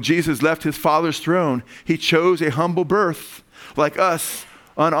 when Jesus left his Father's throne, he chose a humble birth. Like us,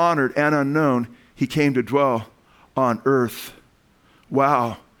 unhonored and unknown, he came to dwell on earth.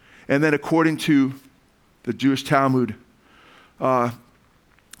 Wow. And then according to the Jewish Talmud, a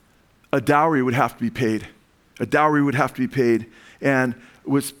dowry would have to be paid. A dowry would have to be paid and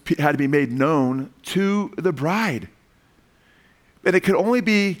had to be made known to the bride. And it could only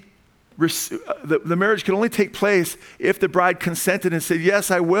be the marriage could only take place if the bride consented and said, yes,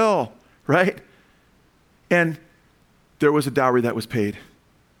 I will, right? And there was a dowry that was paid.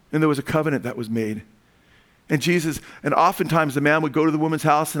 And there was a covenant that was made. And oftentimes the man would go to the woman's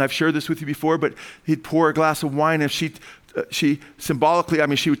house, and I've shared this with you before, but he'd pour a glass of wine, and she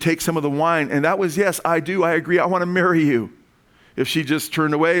symbolically, she would take some of the wine, and that was, yes, I do, I agree, I want to marry you. If she just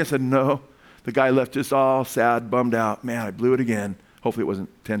turned away and said, no, the guy left just all sad, bummed out. Man, I blew it again. Hopefully it wasn't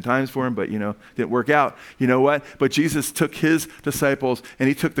 10 times for him, but, didn't work out. You know what? But Jesus took his disciples and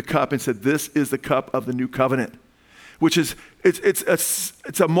he took the cup and said, this is the cup of the new covenant, which is, it's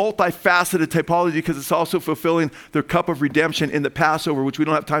a multifaceted typology because it's also fulfilling the cup of redemption in the Passover, which we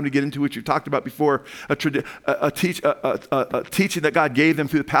don't have time to get into, which we talked about before, a teaching that God gave them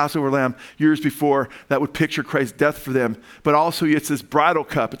through the Passover lamb years before that would picture Christ's death for them. But also it's this bridal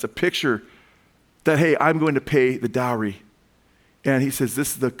cup. It's a picture that, hey, I'm going to pay the dowry. And he says,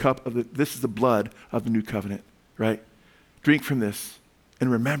 this is the blood of the new covenant, right? Drink from this in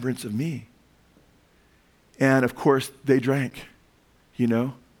remembrance of me. And of course, they drank,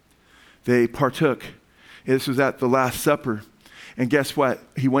 They partook. And this was at the Last Supper. And guess what?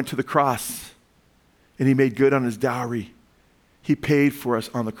 He went to the cross and he made good on his dowry. He paid for us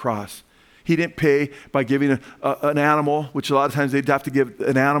on the cross. He didn't pay by giving an animal, which a lot of times they'd have to give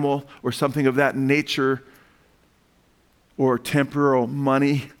an animal or something of that nature, or temporal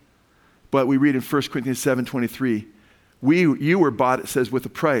money. But we read in 1 Corinthians 7:23, you were bought, it says, with a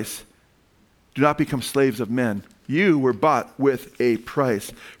price. Do not become slaves of men. You were bought with a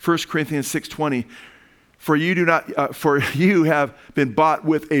price. 1 Corinthians 6:20, for you have been bought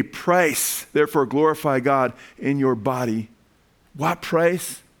with a price. Therefore glorify God in your body. What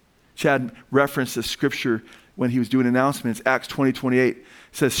price? Chad referenced the scripture when he was doing announcements. Acts 20:28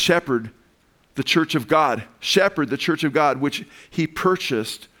 says, shepherd the church of God. Shepherd the church of God, which he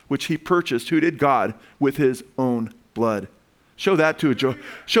purchased. Who did God? With his own blood. Show that to a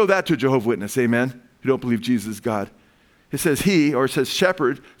Jehovah's Witness, amen, who don't believe Jesus is God. It says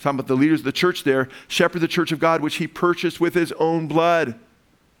shepherd, talking about the leaders of the church there, shepherd the church of God, which he purchased with his own blood.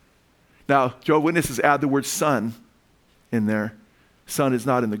 Now, Jehovah's Witnesses add the word son in there. Son is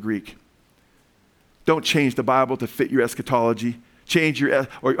not in the Greek. Don't change the Bible to fit your eschatology. Change your,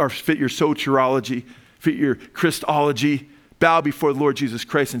 or fit your soteriology, fit your Christology. Bow before the Lord Jesus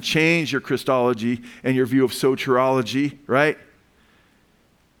Christ and change your Christology and your view of soteriology, right?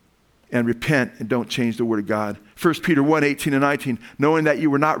 And repent and don't change the word of God. 1 Peter 1:18-19, knowing that you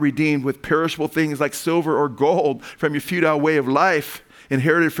were not redeemed with perishable things like silver or gold from your futile way of life,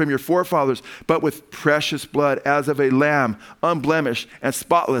 inherited from your forefathers, but with precious blood as of a lamb, unblemished and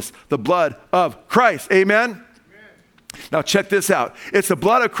spotless, the blood of Christ. Amen? Now check this out. It's the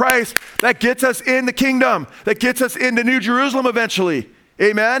blood of Christ that gets us in the kingdom, that gets us into New Jerusalem eventually.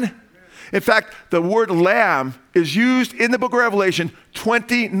 Amen? In fact, the word lamb is used in the book of Revelation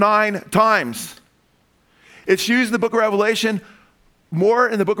 29 times. It's used in the book of Revelation, more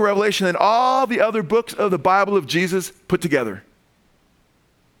in the book of Revelation than all the other books of the Bible of Jesus put together,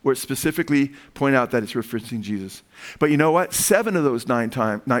 where it specifically point out that it's referencing Jesus. But you know what? 7 of those 29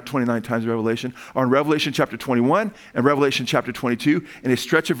 times of Revelation are in Revelation chapter 21 and Revelation chapter 22 in a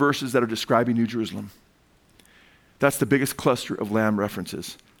stretch of verses that are describing New Jerusalem. That's the biggest cluster of lamb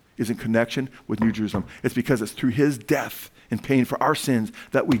references, is in connection with New Jerusalem. It's because it's through his death and paying for our sins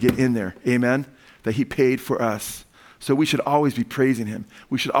that we get in there. Amen? That he paid for us. So we should always be praising him.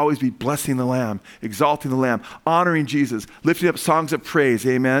 We should always be blessing the Lamb, exalting the Lamb, honoring Jesus, lifting up songs of praise,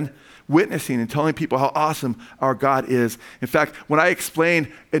 amen? Witnessing and telling people how awesome our God is. In fact, when I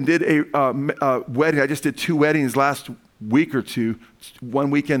explained and did a wedding, I just did 2 weddings last week or two,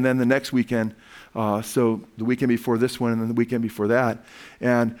 one weekend, then the next weekend. So the weekend before this one and then the weekend before that.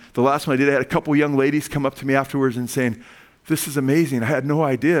 And the last one I did, I had a couple young ladies come up to me afterwards and saying, this is amazing. I had no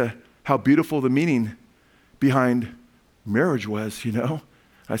idea how beautiful the meaning behind marriage was, you know.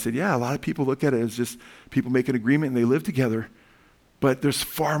 I said, yeah, a lot of people look at it as just people make an agreement and they live together. But there's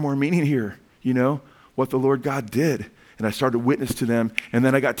far more meaning here, you know, what the Lord God did. And I started to witness to them. And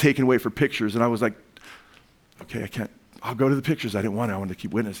then I got taken away for pictures. And I was like, okay, I'll go to the pictures. I wanted to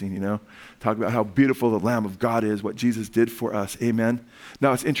keep witnessing, you know. Talk about how beautiful the Lamb of God is, what Jesus did for us. Amen.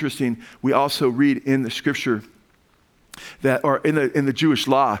 Now it's interesting. We also read in the scripture that, or in the Jewish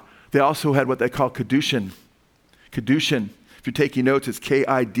law, they also had what they call Kedushin. Kedushin. If you're taking notes, it's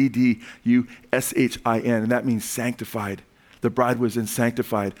Kiddushin, and that means sanctified. The bride was then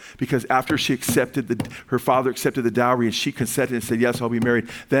sanctified because after she her father accepted the dowry and she consented and said, yes, I'll be married,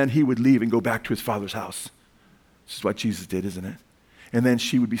 then he would leave and go back to his father's house. This is what Jesus did, isn't it? And then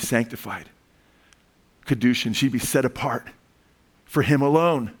she would be sanctified. Kedushin, she'd be set apart for him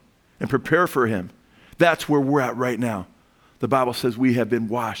alone and prepare for him. That's where we're at right now. The Bible says we have been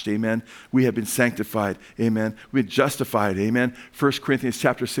washed, amen. We have been sanctified, amen. We've been justified, amen. 1 Corinthians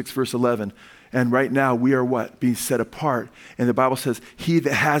chapter 6, verse 11. And right now we are what? Being set apart. And the Bible says, he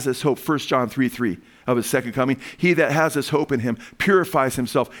that has this hope, 1 John 3:3 of his second coming, he that has this hope in him purifies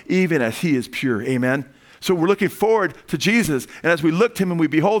himself even as he is pure, amen. So we're looking forward to Jesus. And as we look to him and we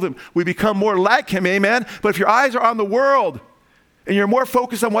behold him, we become more like him, amen. But if your eyes are on the world, and you're more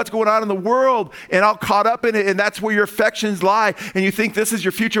focused on what's going on in the world and all caught up in it, and that's where your affections lie, and you think this is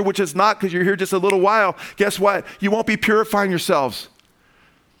your future, which is not because you're here just a little while, guess what? You won't be purifying yourselves.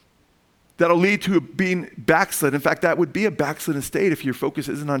 That'll lead to being backslid. In fact, that would be a backslidden state if your focus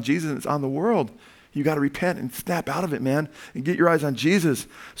isn't on Jesus and it's on the world. You got to repent and snap out of it, man, and get your eyes on Jesus.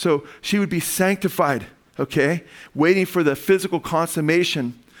 So she would be sanctified, okay, waiting for the physical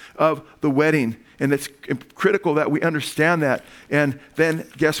consummation of the wedding. And it's critical that we understand that. And then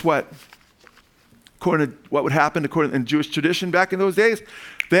guess what? According to what would happen in Jewish tradition back in those days,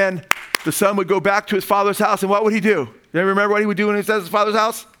 then the son would go back to his father's house. And what would he do? You remember what he would do when he says his father's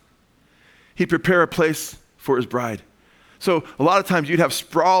house? He'd prepare a place for his bride. So a lot of times you'd have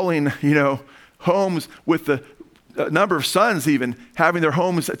sprawling, homes with the number of sons even having their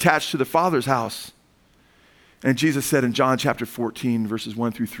homes attached to the father's house. And Jesus said in John chapter 14, verses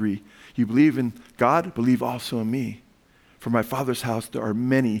 1-3, you believe in God, believe also in me. For my Father's house, there are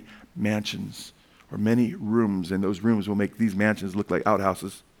many mansions or many rooms, and those rooms will make these mansions look like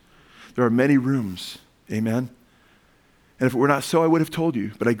outhouses. There are many rooms. Amen. And if it were not so, I would have told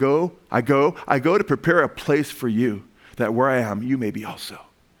you. But I go to prepare a place for you, that where I am, you may be also.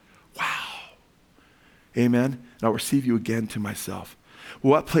 Wow. Amen. And I'll receive you again to myself.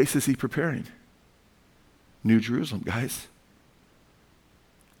 What place is he preparing? New Jerusalem, guys.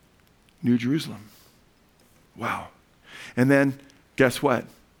 New Jerusalem. Wow. And then, guess what?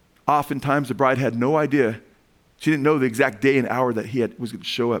 Oftentimes the bride had no idea. She didn't know the exact day and hour that was going to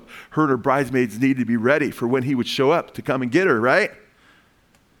show up. Her and her bridesmaids needed to be ready for when he would show up to come and get her, right?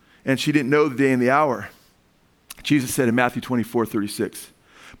 And she didn't know the day and the hour. Jesus said in Matthew 24:36,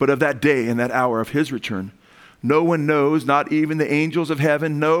 but of that day and that hour of his return, no one knows, not even the angels of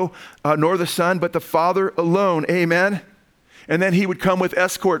heaven, nor the Son, but the Father alone. Amen. And then he would come with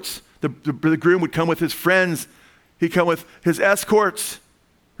escorts. The groom would come with his friends. He'd come with his escorts,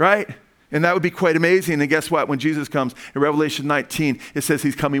 right? And that would be quite amazing. And guess what? When Jesus comes in Revelation 19, it says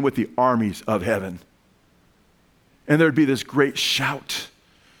he's coming with the armies of heaven. And there'd be this great shout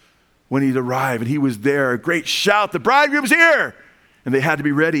when he'd arrive. And he was there, a great shout, the bridegroom's here. And they had to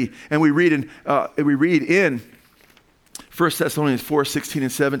be ready. And we read in 1 Thessalonians 4:16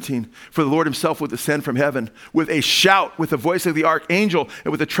 and 17, for the Lord himself will descend from heaven with a shout, with the voice of the archangel,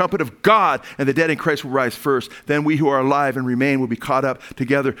 and with the trumpet of God, and the dead in Christ will rise first. Then we who are alive and remain will be caught up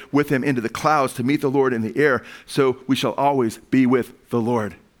together with him into the clouds to meet the Lord in the air. So we shall always be with the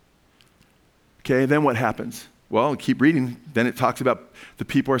Lord. Okay, then what happens? Well, keep reading. Then it talks about the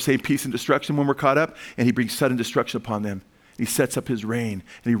people are saying peace and destruction when we're caught up, and he brings sudden destruction upon them. He sets up his reign,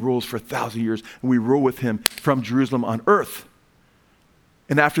 and he rules for 1,000 years, and we rule with him from Jerusalem on earth.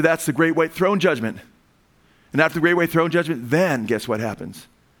 And after that's the great white throne judgment. And after the great white throne judgment, then guess what happens?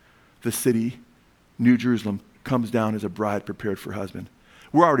 The city, New Jerusalem, comes down as a bride prepared for husband.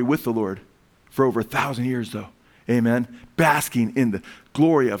 We're already with the Lord for over 1,000 years, though. Amen. Basking in the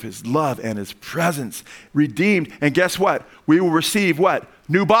glory of his love and his presence. Redeemed. And guess what? We will receive what?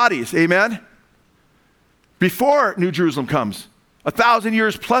 New bodies. Amen. Before New Jerusalem comes, 1,000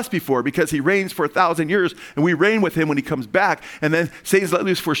 years plus before, because he reigns for 1,000 years, and we reign with him when he comes back. And then Satan's let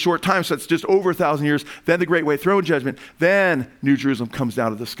loose for a short time, so it's just over 1,000 years. Then the great white throne judgment. Then New Jerusalem comes down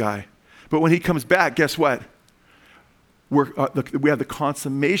to the sky. But when he comes back, guess what? We have the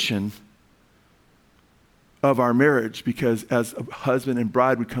consummation of our marriage, because as a husband and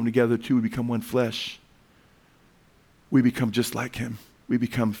bride would come together too, we become one flesh. We become just like him. We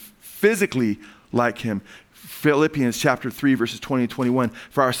become physically like him. Philippians chapter 3, verses 20 and 21.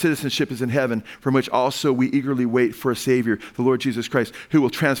 For our citizenship is in heaven, from which also we eagerly wait for a Savior, the Lord Jesus Christ, who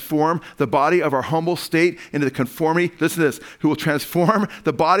will transform the body of our humble state into the conformity. Listen to this. Who will transform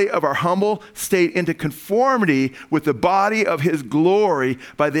the body of our humble state into conformity with the body of his glory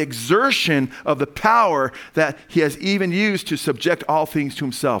by the exertion of the power that he has even used to subject all things to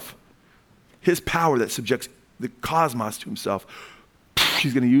himself. His power that subjects the cosmos to himself.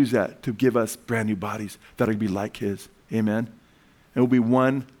 He's going to use that to give us brand new bodies that are going to be like his. Amen. And we'll be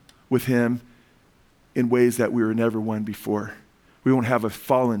one with him in ways that we were never one before. We won't have a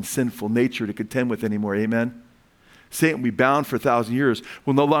fallen, sinful nature to contend with anymore. Amen. Satan will be bound for 1,000 years.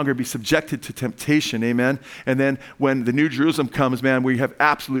 We'll no longer be subjected to temptation. Amen. And then when the New Jerusalem comes, man, we have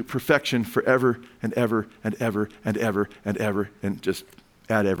absolute perfection forever and ever and ever and ever and ever, and just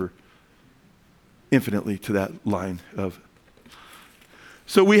add ever infinitely to that line of.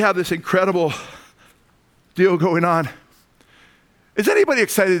 So we have this incredible deal going on. Is anybody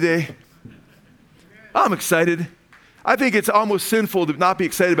excited today? I'm excited. I think it's almost sinful to not be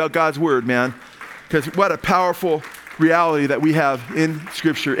excited about God's word, man, because what a powerful reality that we have in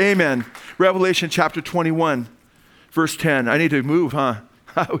Scripture. Amen. Revelation chapter 21, verse 10. I need to move, huh?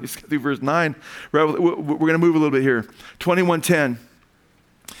 I always get through verse 9. We're going to move a little bit here. 21:10.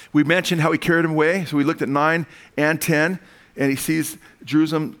 We mentioned how he carried him away. So we looked at 9 and 10. And he sees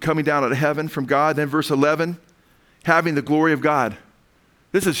Jerusalem coming down out of heaven from God. Then verse 11, having the glory of God.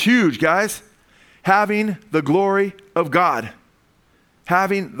 This is huge, guys. Having the glory of God.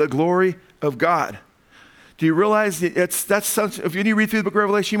 Having the glory of God. Do you realize that's such, if you read through the book of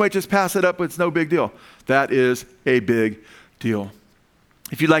Revelation, you might just pass it up, but it's no big deal. That is a big deal.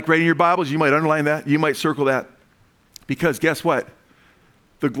 If you like writing your Bibles, you might underline that. You might circle that. Because guess what?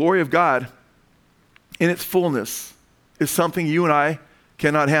 The glory of God in its fullness is something you and I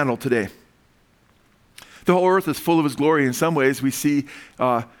cannot handle today. The whole earth is full of his glory. In some ways, we see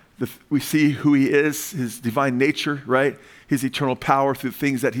who he is, his divine nature, right? His eternal power through the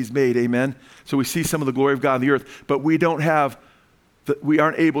things that he's made, amen? So we see some of the glory of God on the earth, but we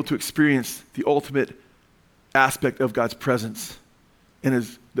aren't able to experience the ultimate aspect of God's presence and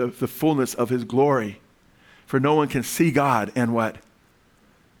the fullness of his glory. For no one can see God and what?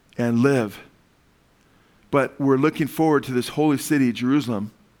 And live. But we're looking forward to this holy city,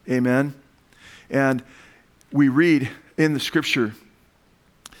 Jerusalem. Amen. And we read in the scripture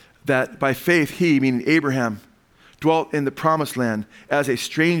that by faith he, meaning Abraham, dwelt in the promised land as a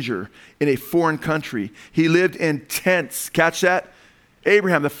stranger in a foreign country. He lived in tents. Catch that?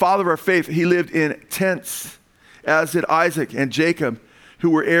 Abraham, the father of our faith, he lived in tents, as did Isaac and Jacob, who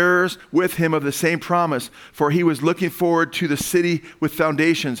were heirs with him of the same promise, for he was looking forward to the city with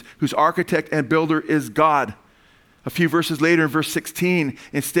foundations, whose architect and builder is God. A few verses later in verse 16,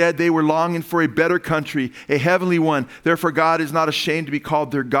 instead they were longing for a better country, a heavenly one. Therefore God is not ashamed to be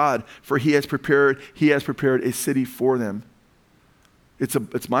called their God, for he has prepared a city for them.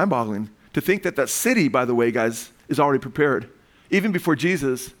 It's mind-boggling to think that city, by the way, guys, is already prepared. Even before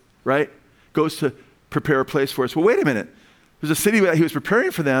Jesus, right, goes to prepare a place for us. Well, wait a minute. There's a city that he was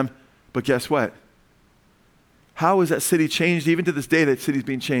preparing for them, but guess what? How is that city changed? Even to this day, that city's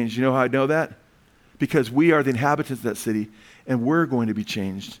being changed. You know how I know that? Because we are the inhabitants of that city, and we're going to be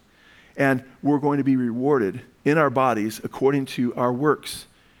changed. And we're going to be rewarded in our bodies according to our works.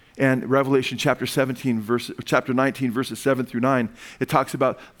 And Revelation chapter 19, verses 7 through 9, it talks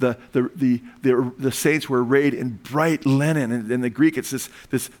about the saints were arrayed in bright linen. And in the Greek, it's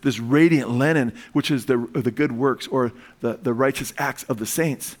this radiant linen, which is the good works or the righteous acts of the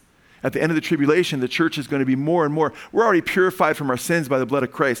saints. At the end of the tribulation, the church is going to be more and more. We're already purified from our sins by the blood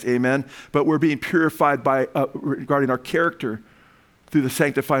of Christ, amen? But we're being purified by regarding our character through the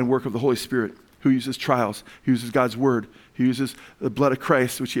sanctifying work of the Holy Spirit, who uses trials, who uses God's word, who uses the blood of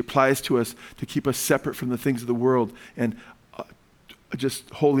Christ, which he applies to us to keep us separate from the things of the world and just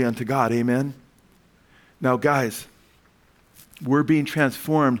holy unto God, amen? Now, guys, we're being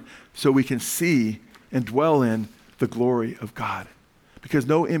transformed so we can see and dwell in the glory of God. Because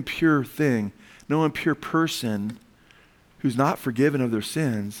no impure thing, no impure person who's not forgiven of their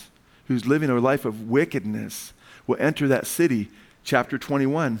sins, who's living a life of wickedness, will enter that city. Chapter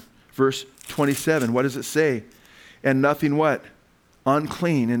 21, verse 27. What does it say? And nothing what?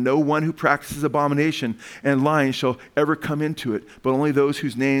 Unclean, and no one who practices abomination and lying shall ever come into it, but only those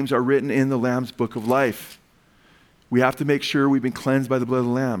whose names are written in the Lamb's book of life. We have to make sure we've been cleansed by the blood of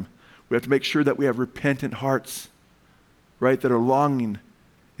the Lamb. We have to make sure that we have repentant hearts, right, that are longing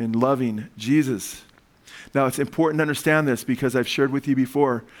and loving Jesus. Now, it's important to understand this because I've shared with you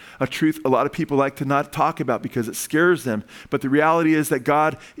before a truth a lot of people like to not talk about because it scares them. But the reality is that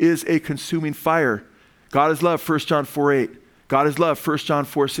God is a consuming fire. God is love, 1 John 4:8. God is love, 1 John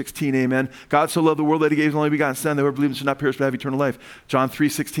 4:16, amen. God so loved the world that he gave his only begotten son, that whoever believes should not perish but have eternal life. John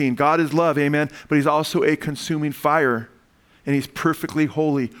 3:16. God is love, amen, but he's also a consuming fire. And he's perfectly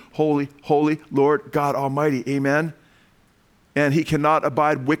holy, holy, holy, Lord God Almighty, amen. And he cannot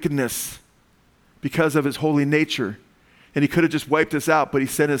abide wickedness because of his holy nature. And he could have just wiped us out, but he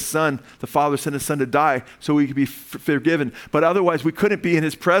sent his son, the Father sent his son to die so we could be forgiven. But otherwise, we couldn't be in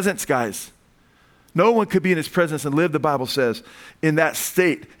his presence, guys. No one could be in his presence and live, the Bible says, in that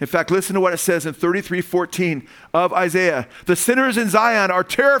state. In fact, listen to what it says in 33:14 of Isaiah. The sinners in Zion are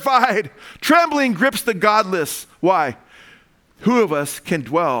terrified. Trembling grips the godless. Why? Who of us can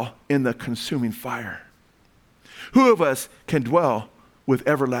dwell in the consuming fire? Who of us can dwell with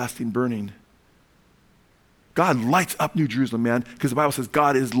everlasting burning? God lights up New Jerusalem, man, because the Bible says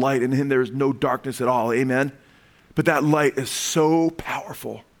God is light and in him there is no darkness at all, amen? But that light is so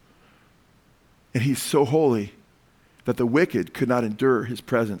powerful and he's so holy that the wicked could not endure his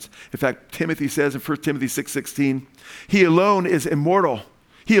presence. In fact, Timothy says in 1 Timothy 6:16, he alone is immortal.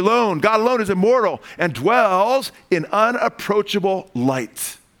 He alone, God alone is immortal and dwells in unapproachable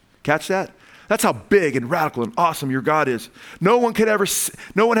light. Catch that? That's how big and radical and awesome your God is. No one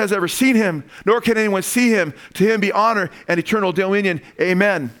has ever seen him, nor can anyone see him. To him be honor and eternal dominion.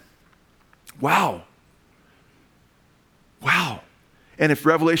 Amen. Wow. Wow. And if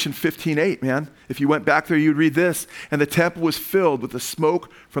Revelation 15:8, man, if you went back there, you'd read this. And the temple was filled with the smoke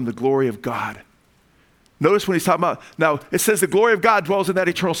from the glory of God. Notice when he's talking about, now it says the glory of God dwells in that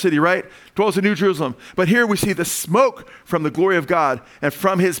eternal city, right? Dwells in New Jerusalem. But here we see the smoke from the glory of God and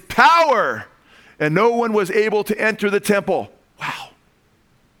from his power. And no one was able to enter the temple. Wow.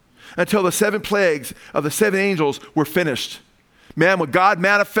 Until the 7 plagues of the 7 angels were finished. Man, when God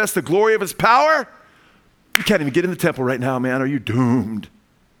manifests the glory of his power, you can't even get in the temple right now, man. Are you doomed?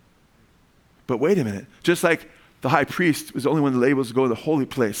 But wait a minute. Just like the high priest was the only one that was able to go to the holy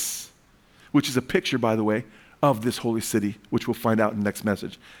place, which is a picture, by the way, of this holy city, which we'll find out in the next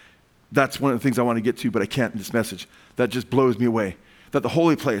message. That's one of the things I want to get to, but I can't in this message. That just blows me away. That the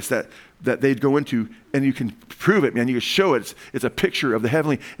holy place that they'd go into, and you can prove it, man. You can show it. It's a picture of the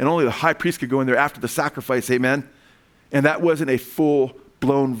heavenly, and only the high priest could go in there after the sacrifice, amen? And that wasn't a full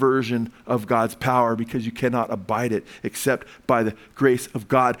blown version of God's power because you cannot abide it except by the grace of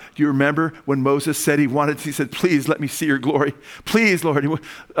God. Do you remember when Moses said he said, please let me see your glory. Please, Lord.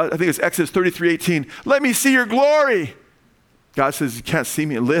 I think it's Exodus 33:18. Let me see your glory. God says, you can't see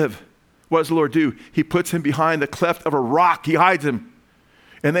me and live. What does the Lord do? He puts him behind the cleft of a rock. He hides him.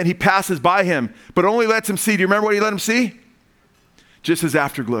 And then he passes by him, but only lets him see. Do you remember what he let him see? Just his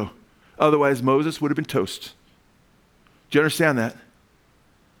afterglow. Otherwise, Moses would have been toast. Do you understand that?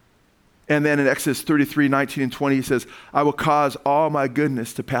 And then in Exodus 33:19 and 20, he says, I will cause all my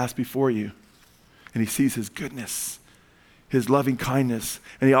goodness to pass before you. And he sees his goodness, his loving kindness.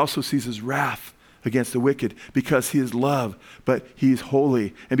 And he also sees his wrath against the wicked because he is love, but he's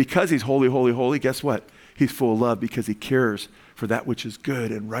holy. And because he's holy, holy, holy, guess what? He's full of love because he cares for that which is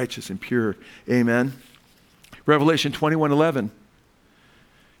good and righteous and pure. Amen. Revelation 21:11.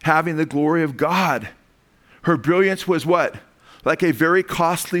 Having the glory of God. Her brilliance was what? Like a very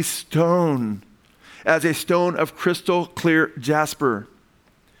costly stone, as a stone of crystal clear jasper.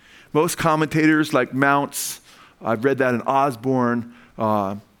 Most commentators like Mounts, I've read that in Osborne,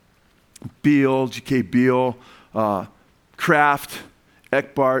 Beale, G.K. Beale, Kraft,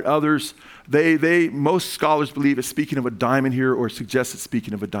 Eckbart, others, most scholars believe it's speaking of a diamond here or suggest it's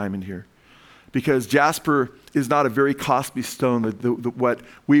speaking of a diamond here. Because jasper is not a very costly stone. What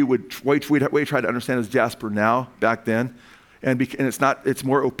we try to understand as jasper now, back then. And it's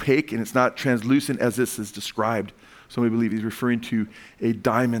more opaque and it's not translucent as this is described. So we believe he's referring to a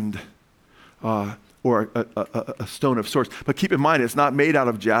diamond or a stone of sorts. But keep in mind, it's not made out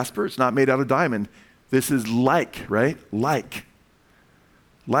of jasper. It's not made out of diamond. This is right? Like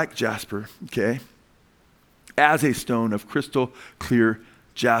jasper, okay? As a stone of crystal clear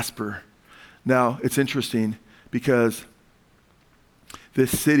jasper. Now, it's interesting because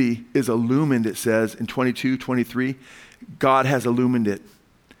this city is illumined, it says in 22:23. God has illumined it.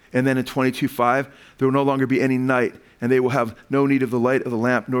 And then in 22:5, there will no longer be any night, and they will have no need of the light of the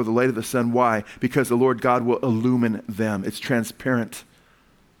lamp nor the light of the sun. Why? Because the Lord God will illumine them. It's transparent.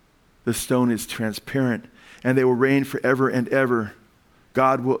 The stone is transparent, and they will reign forever and ever.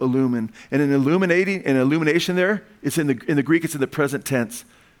 God will illumine. And in illumination there, it's in the Greek, it's in the present tense.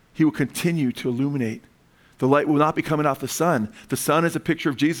 He will continue to illuminate. The light will not be coming off the sun. The sun is a picture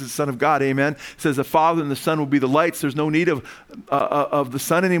of Jesus, the Son of God. Amen. It says the Father and the Son will be the lights. There's no need of the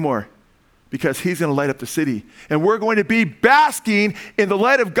sun anymore because he's going to light up the city. And we're going to be basking in the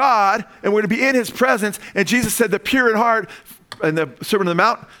light of God, and we're going to be in his presence. And Jesus said, the pure in heart, in the Sermon on the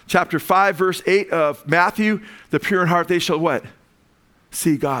Mount, chapter 5, verse 8 of Matthew, the pure in heart, they shall what?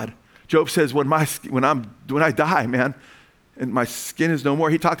 See God. Job says, when I die, man, and my skin is no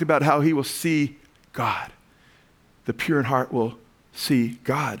more, he talked about how he will see God. The pure in heart will see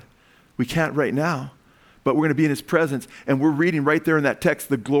God. We can't right now, but we're going to be in his presence. And we're reading right there in that text,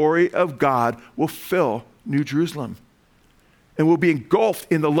 the glory of God will fill New Jerusalem. And we'll be engulfed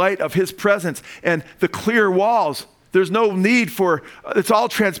in the light of his presence. And the clear walls, there's no need for, it's all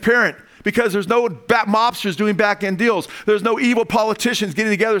transparent. Because there's no mobsters doing back-end deals. There's no evil politicians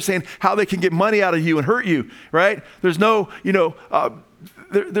getting together saying how they can get money out of you and hurt you, right? There's no,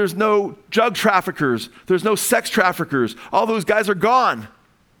 there's no drug traffickers. There's no sex traffickers. All those guys are gone.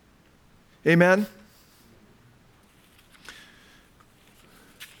 Amen?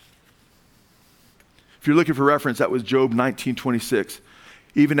 If you're looking for reference, that was Job 19:26.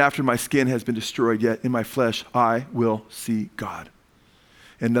 Even after my skin has been destroyed, yet in my flesh I will see God.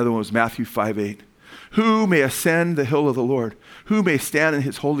 And another one was Matthew 5:8. Who may ascend the hill of the Lord? Who may stand in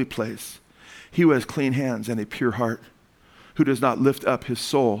his holy place? He who has clean hands and a pure heart, who does not lift up his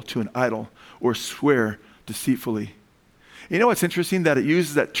soul to an idol or swear deceitfully. You know what's interesting? That it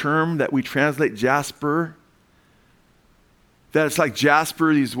uses that term that we translate jasper. That it's like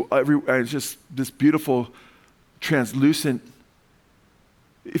jasper, it's just this beautiful, translucent.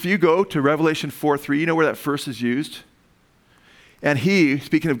 If you go to Revelation 4:3, you know where that verse is used? And he,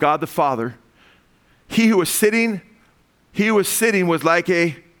 speaking of God the Father, he who was sitting was like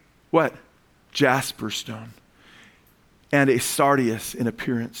a, what? Jasper stone. And a sardius in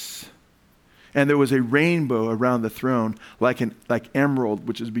appearance. And there was a rainbow around the throne, like emerald,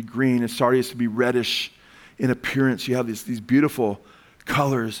 which would be green, and sardius would be reddish in appearance. You have these beautiful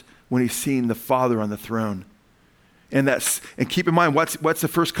colors when he's seeing the Father on the throne. And keep in mind, what's the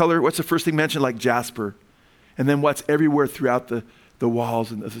first color? What's the first thing mentioned? Like jasper. And then what's everywhere throughout the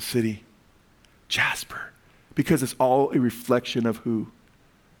walls of the city? Jasper. Because it's all a reflection of who?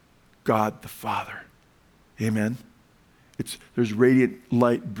 God the Father. Amen. There's radiant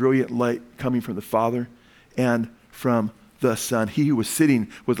light, brilliant light coming from the Father and from the Son. He who was sitting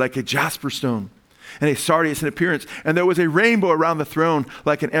was like a jasper stone. and a sardius in appearance. And there was a rainbow around the throne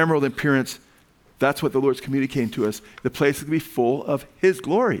like an emerald in appearance. That's what the Lord's communicating to us. The place is going to be full of his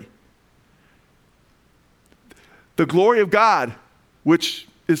glory. The glory of God, which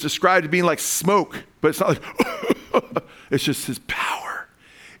is described as being like smoke, but it's not like, it's just his power.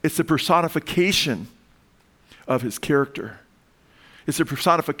 It's the personification of his character. It's a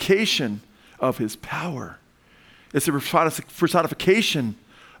personification of his power. It's a personification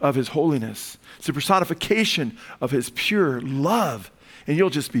of his holiness. It's a personification of his pure love. And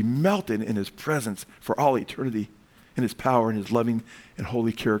you'll just be melted in his presence for all eternity, in his power and his loving and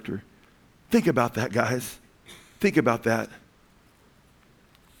holy character. Think about that, guys. Think about that.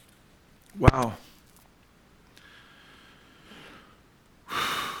 Wow.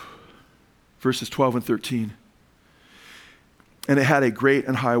 Verses 12 and 13. And it had a great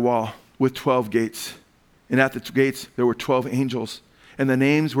and high wall with 12 gates. And at the gates there were 12 angels. And the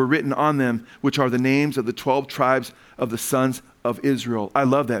names were written on them, which are the names of the 12 tribes of the sons of Israel. I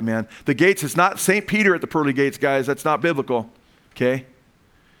love that, man. The gates is not St. Peter at the pearly gates, guys. That's not biblical. Okay?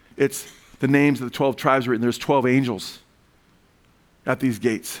 It's the names of the 12 tribes written. There's 12 angels at these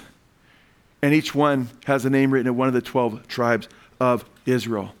gates. And each one has a name written in one of the 12 tribes of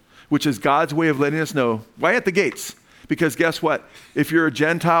Israel, which is God's way of letting us know. Why at the gates? Because guess what? If you're a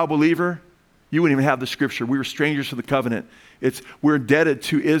Gentile believer, you wouldn't even have the scripture. We were strangers to the covenant. We're indebted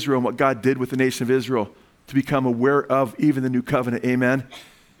to Israel and what God did with the nation of Israel to become aware of even the new covenant. Amen?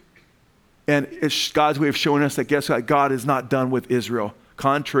 And it's God's way of showing us that guess what? God is not done with Israel,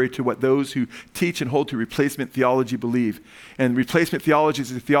 contrary to what those who teach and hold to replacement theology believe. And replacement theology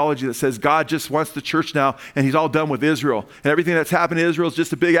is a theology that says God just wants the church now and he's all done with Israel. And everything that's happened to Israel is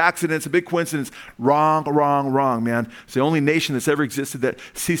just a big accident, it's a big coincidence. Wrong, man. It's the only nation that's ever existed that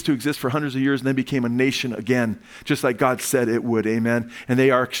ceased to exist for hundreds of years and then became a nation again, just like God said it would, amen? And they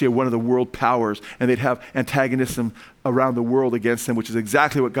are actually one of the world powers, and they'd have antagonism around the world against them, which is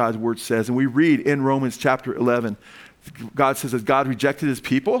exactly what God's word says. And we read in Romans chapter 11, God says, as God rejected his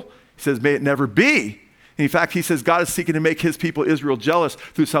people, he says, may it never be. And in fact, he says God is seeking to make his people Israel jealous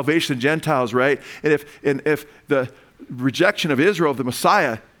through salvation of Gentiles, right? And if the rejection of Israel, of the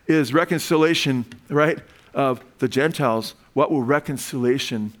Messiah, is reconciliation, right, of the Gentiles, what will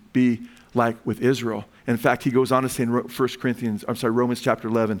reconciliation be like with Israel? In fact, he goes on to say in Romans chapter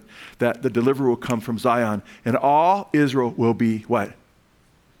 11, that the deliverer will come from Zion, and all Israel will be what?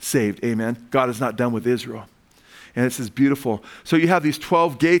 Saved, amen? God is not done with Israel. And this is beautiful. So you have these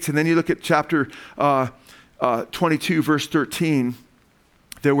 12 gates, and then you look at chapter 22, verse 13.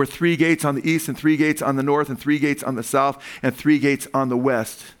 There were 3 gates on the east, and 3 gates on the north, and 3 gates on the south, and 3 gates on the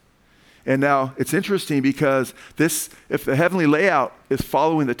west. And now it's interesting because if the heavenly layout is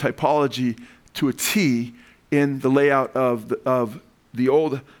following the typology to a T in the layout of the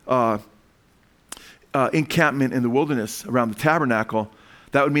old encampment in the wilderness around the tabernacle,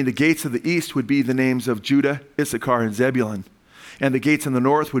 that would mean the gates of the east would be the names of Judah, Issachar, and Zebulun. And the gates in the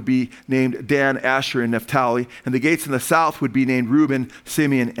north would be named Dan, Asher, and Naphtali. And the gates in the south would be named Reuben,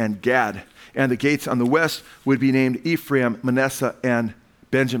 Simeon, and Gad. And the gates on the west would be named Ephraim, Manasseh, and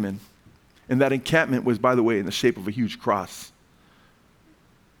Benjamin. And that encampment was, by the way, in the shape of a huge cross.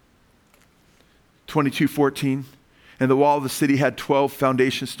 22:14. And the wall of the city had 12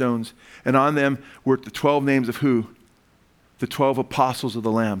 foundation stones. And on them were the 12 names of who? The 12 apostles of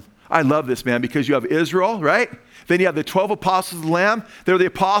the Lamb. I love this, man, because you have Israel, right? Then you have the 12 apostles of the Lamb. They're the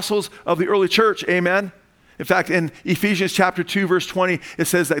apostles of the early church, amen? In fact, in Ephesians chapter 2, verse 20, it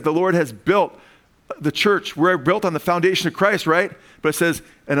says that the Lord has built the church. We're built on the foundation of Christ, right? But it says,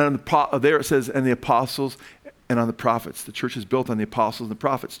 and on there it says, and the apostles and on the prophets. The church is built on the apostles and the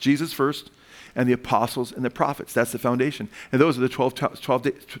prophets. Jesus first, and the apostles and the prophets. That's the foundation. And those are the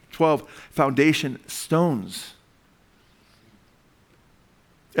 12 foundation stones.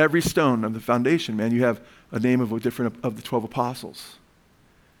 Every stone of the foundation, man, you have a name of a different of the 12 apostles.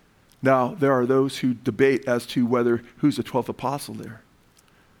 Now, there are those who debate as to who's the 12th apostle there.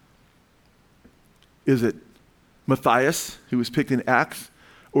 Is it Matthias, who was picked in Acts,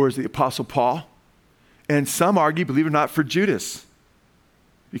 or is it the apostle Paul? And some argue, believe it or not, for Judas,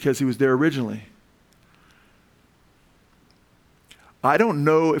 because he was there originally. I don't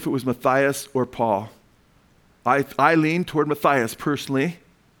know if it was Matthias or Paul. I lean toward Matthias personally.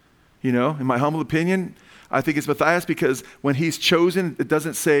 You know, in my humble opinion, I think it's Matthias because when he's chosen, it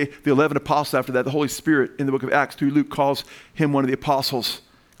doesn't say the 11 apostles after that. The Holy Spirit in the book of Acts through Luke calls him one of the apostles,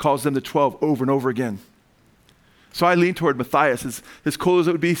 calls them the 12 over and over again. So I lean toward Matthias. As cool as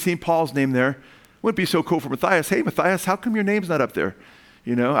it would be seeing Paul's name there, it wouldn't be so cool for Matthias. Hey, Matthias, how come your name's not up there?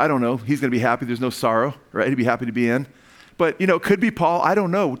 You know, I don't know. He's going to be happy. There's no sorrow, right? He'd be happy to be in. But, it could be Paul. I don't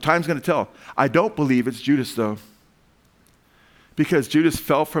know. Time's going to tell. I don't believe it's Judas, though. Because Judas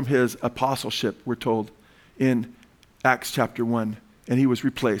fell from his apostleship, we're told, in Acts chapter 1, and he was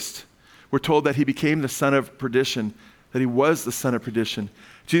replaced. We're told that he became the son of perdition, that he was the son of perdition.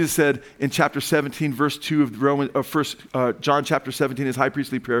 Jesus said in chapter 17, verse 2 of John chapter 17, his high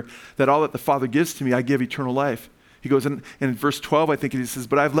priestly prayer, that all that the Father gives to me, I give eternal life. He goes in verse 12, I think he says,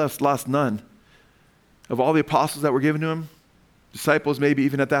 but I've lost none. Of all the apostles that were given to him, disciples maybe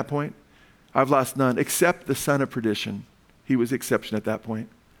even at that point, I've lost none, except the son of perdition. He was the exception at that point.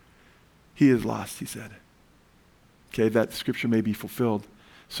 He is lost, he said. Okay, that scripture may be fulfilled.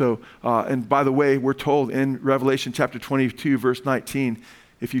 So, and by the way, we're told in Revelation chapter 22, verse 19,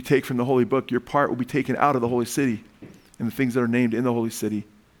 if you take from the holy book, your part will be taken out of the holy city and the things that are named in the holy city.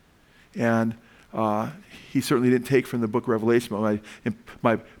 And he certainly didn't take from the book of Revelation. But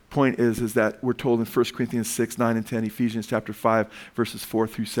my point is that we're told in 1 Corinthians 6, 9, and 10, Ephesians chapter 5, verses 4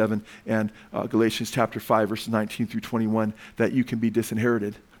 through 7, and Galatians chapter 5, verses 19 through 21, that you can be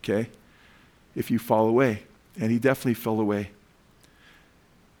disinherited, okay, if you fall away. And he definitely fell away.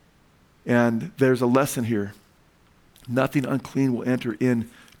 And there's a lesson here. Nothing unclean will enter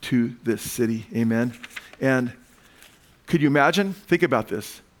into this city. Amen. And could you imagine? Think about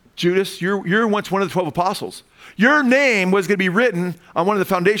this. Judas, you're once one of the 12 apostles. Your name was going to be written on one of the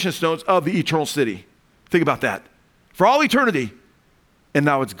foundation stones of the eternal city. Think about that. For all eternity. And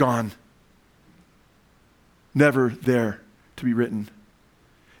now it's gone. Never there to be written.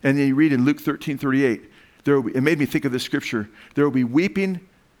 And then you read in Luke 13:38. It made me think of this scripture. There will be weeping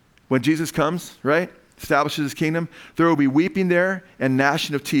when Jesus comes, right? Establishes his kingdom. There will be weeping there and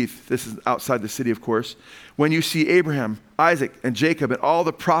gnashing of teeth. This is outside the city, of course. When you see Abraham, Isaac, and Jacob and all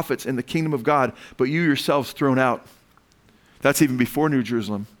the prophets in the kingdom of God, but you yourselves thrown out. That's even before New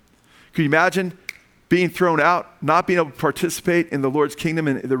Jerusalem. Can you imagine being thrown out, not being able to participate in the Lord's kingdom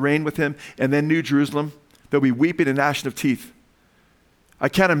and the reign with him, and then New Jerusalem? There'll be weeping and gnashing of teeth. I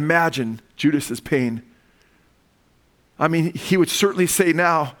can't imagine Judas's pain. I mean, he would certainly say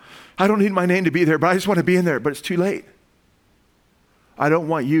now, I don't need my name to be there, but I just want to be in there, but it's too late. I don't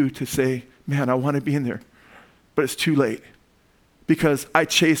want you to say, man, I want to be in there, but it's too late because I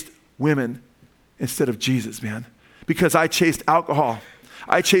chased women instead of Jesus, man. Because I chased alcohol.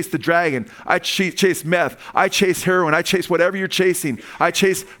 I chased the dragon. I chased meth. I chased heroin. I chased whatever you're chasing. I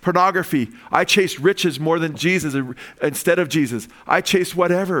chased pornography. I chased riches more than Jesus instead of Jesus. I chased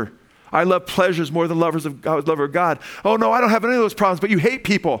whatever. I love pleasures more than lover of God. Oh no, I don't have any of those problems, but you hate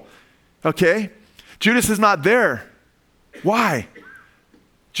people. Okay? Judas is not there. Why?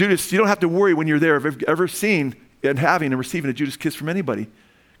 Judas, you don't have to worry when you're there if you've ever seen and having and receiving a Judas kiss from anybody,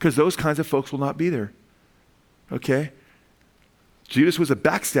 because those kinds of folks will not be there. Okay? Judas was a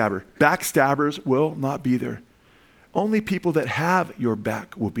backstabber. Backstabbers will not be there. Only people that have your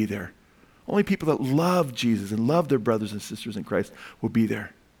back will be there. Only people that love Jesus and love their brothers and sisters in Christ will be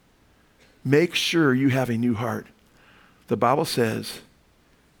there. Make sure you have a new heart. The Bible says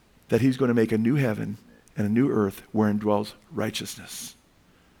that he's going to make a new heaven and a new earth wherein dwells righteousness.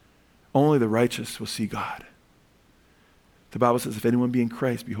 Only the righteous will see God. The Bible says, if anyone be in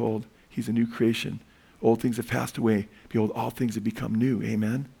Christ, behold, he's a new creation. Old things have passed away. Behold, all things have become new.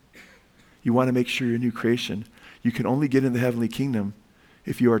 Amen? You want to make sure you're a new creation. You can only get in the heavenly kingdom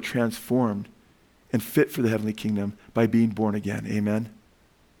if you are transformed and fit for the heavenly kingdom by being born again. Amen?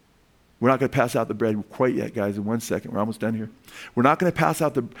 We're not going to pass out the bread quite yet, guys. In 1 second, we're almost done here. We're not going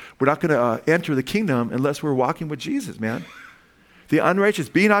to enter the kingdom unless we're walking with Jesus, man. The unrighteous,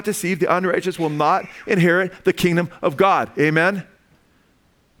 be not deceived, the unrighteous will not inherit the kingdom of God. Amen?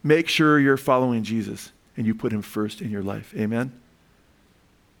 Make sure you're following Jesus and you put him first in your life. Amen?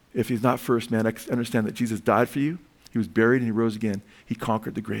 If he's not first, man, understand that Jesus died for you. He was buried and he rose again. He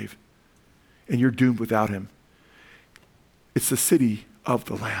conquered the grave. And you're doomed without him. It's the city of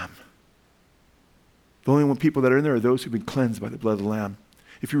the Lamb. The only people that are in there are those who've been cleansed by the blood of the Lamb.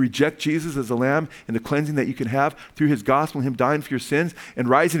 If you reject Jesus as the Lamb and the cleansing that you can have through his gospel and him dying for your sins and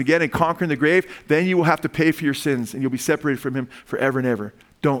rising again and conquering the grave, then you will have to pay for your sins and you'll be separated from him forever and ever.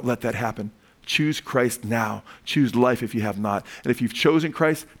 Don't let that happen. Choose Christ now. Choose life if you have not. And if you've chosen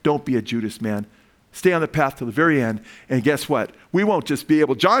Christ, don't be a Judas, man. Stay on the path till the very end. And guess what? We won't just be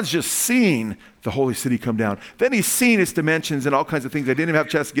able, John's just seen the holy city come down. Then he's seen its dimensions and all kinds of things I didn't even have a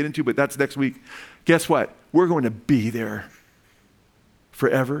chance to get into, but that's next week. Guess what? We're going to be there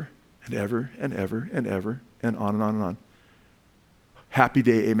forever and ever and ever and ever and on and on and on. Happy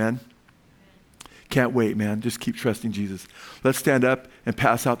day, amen? Can't wait, man. Just keep trusting Jesus. Let's stand up and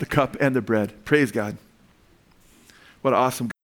pass out the cup and the bread. Praise God. What an awesome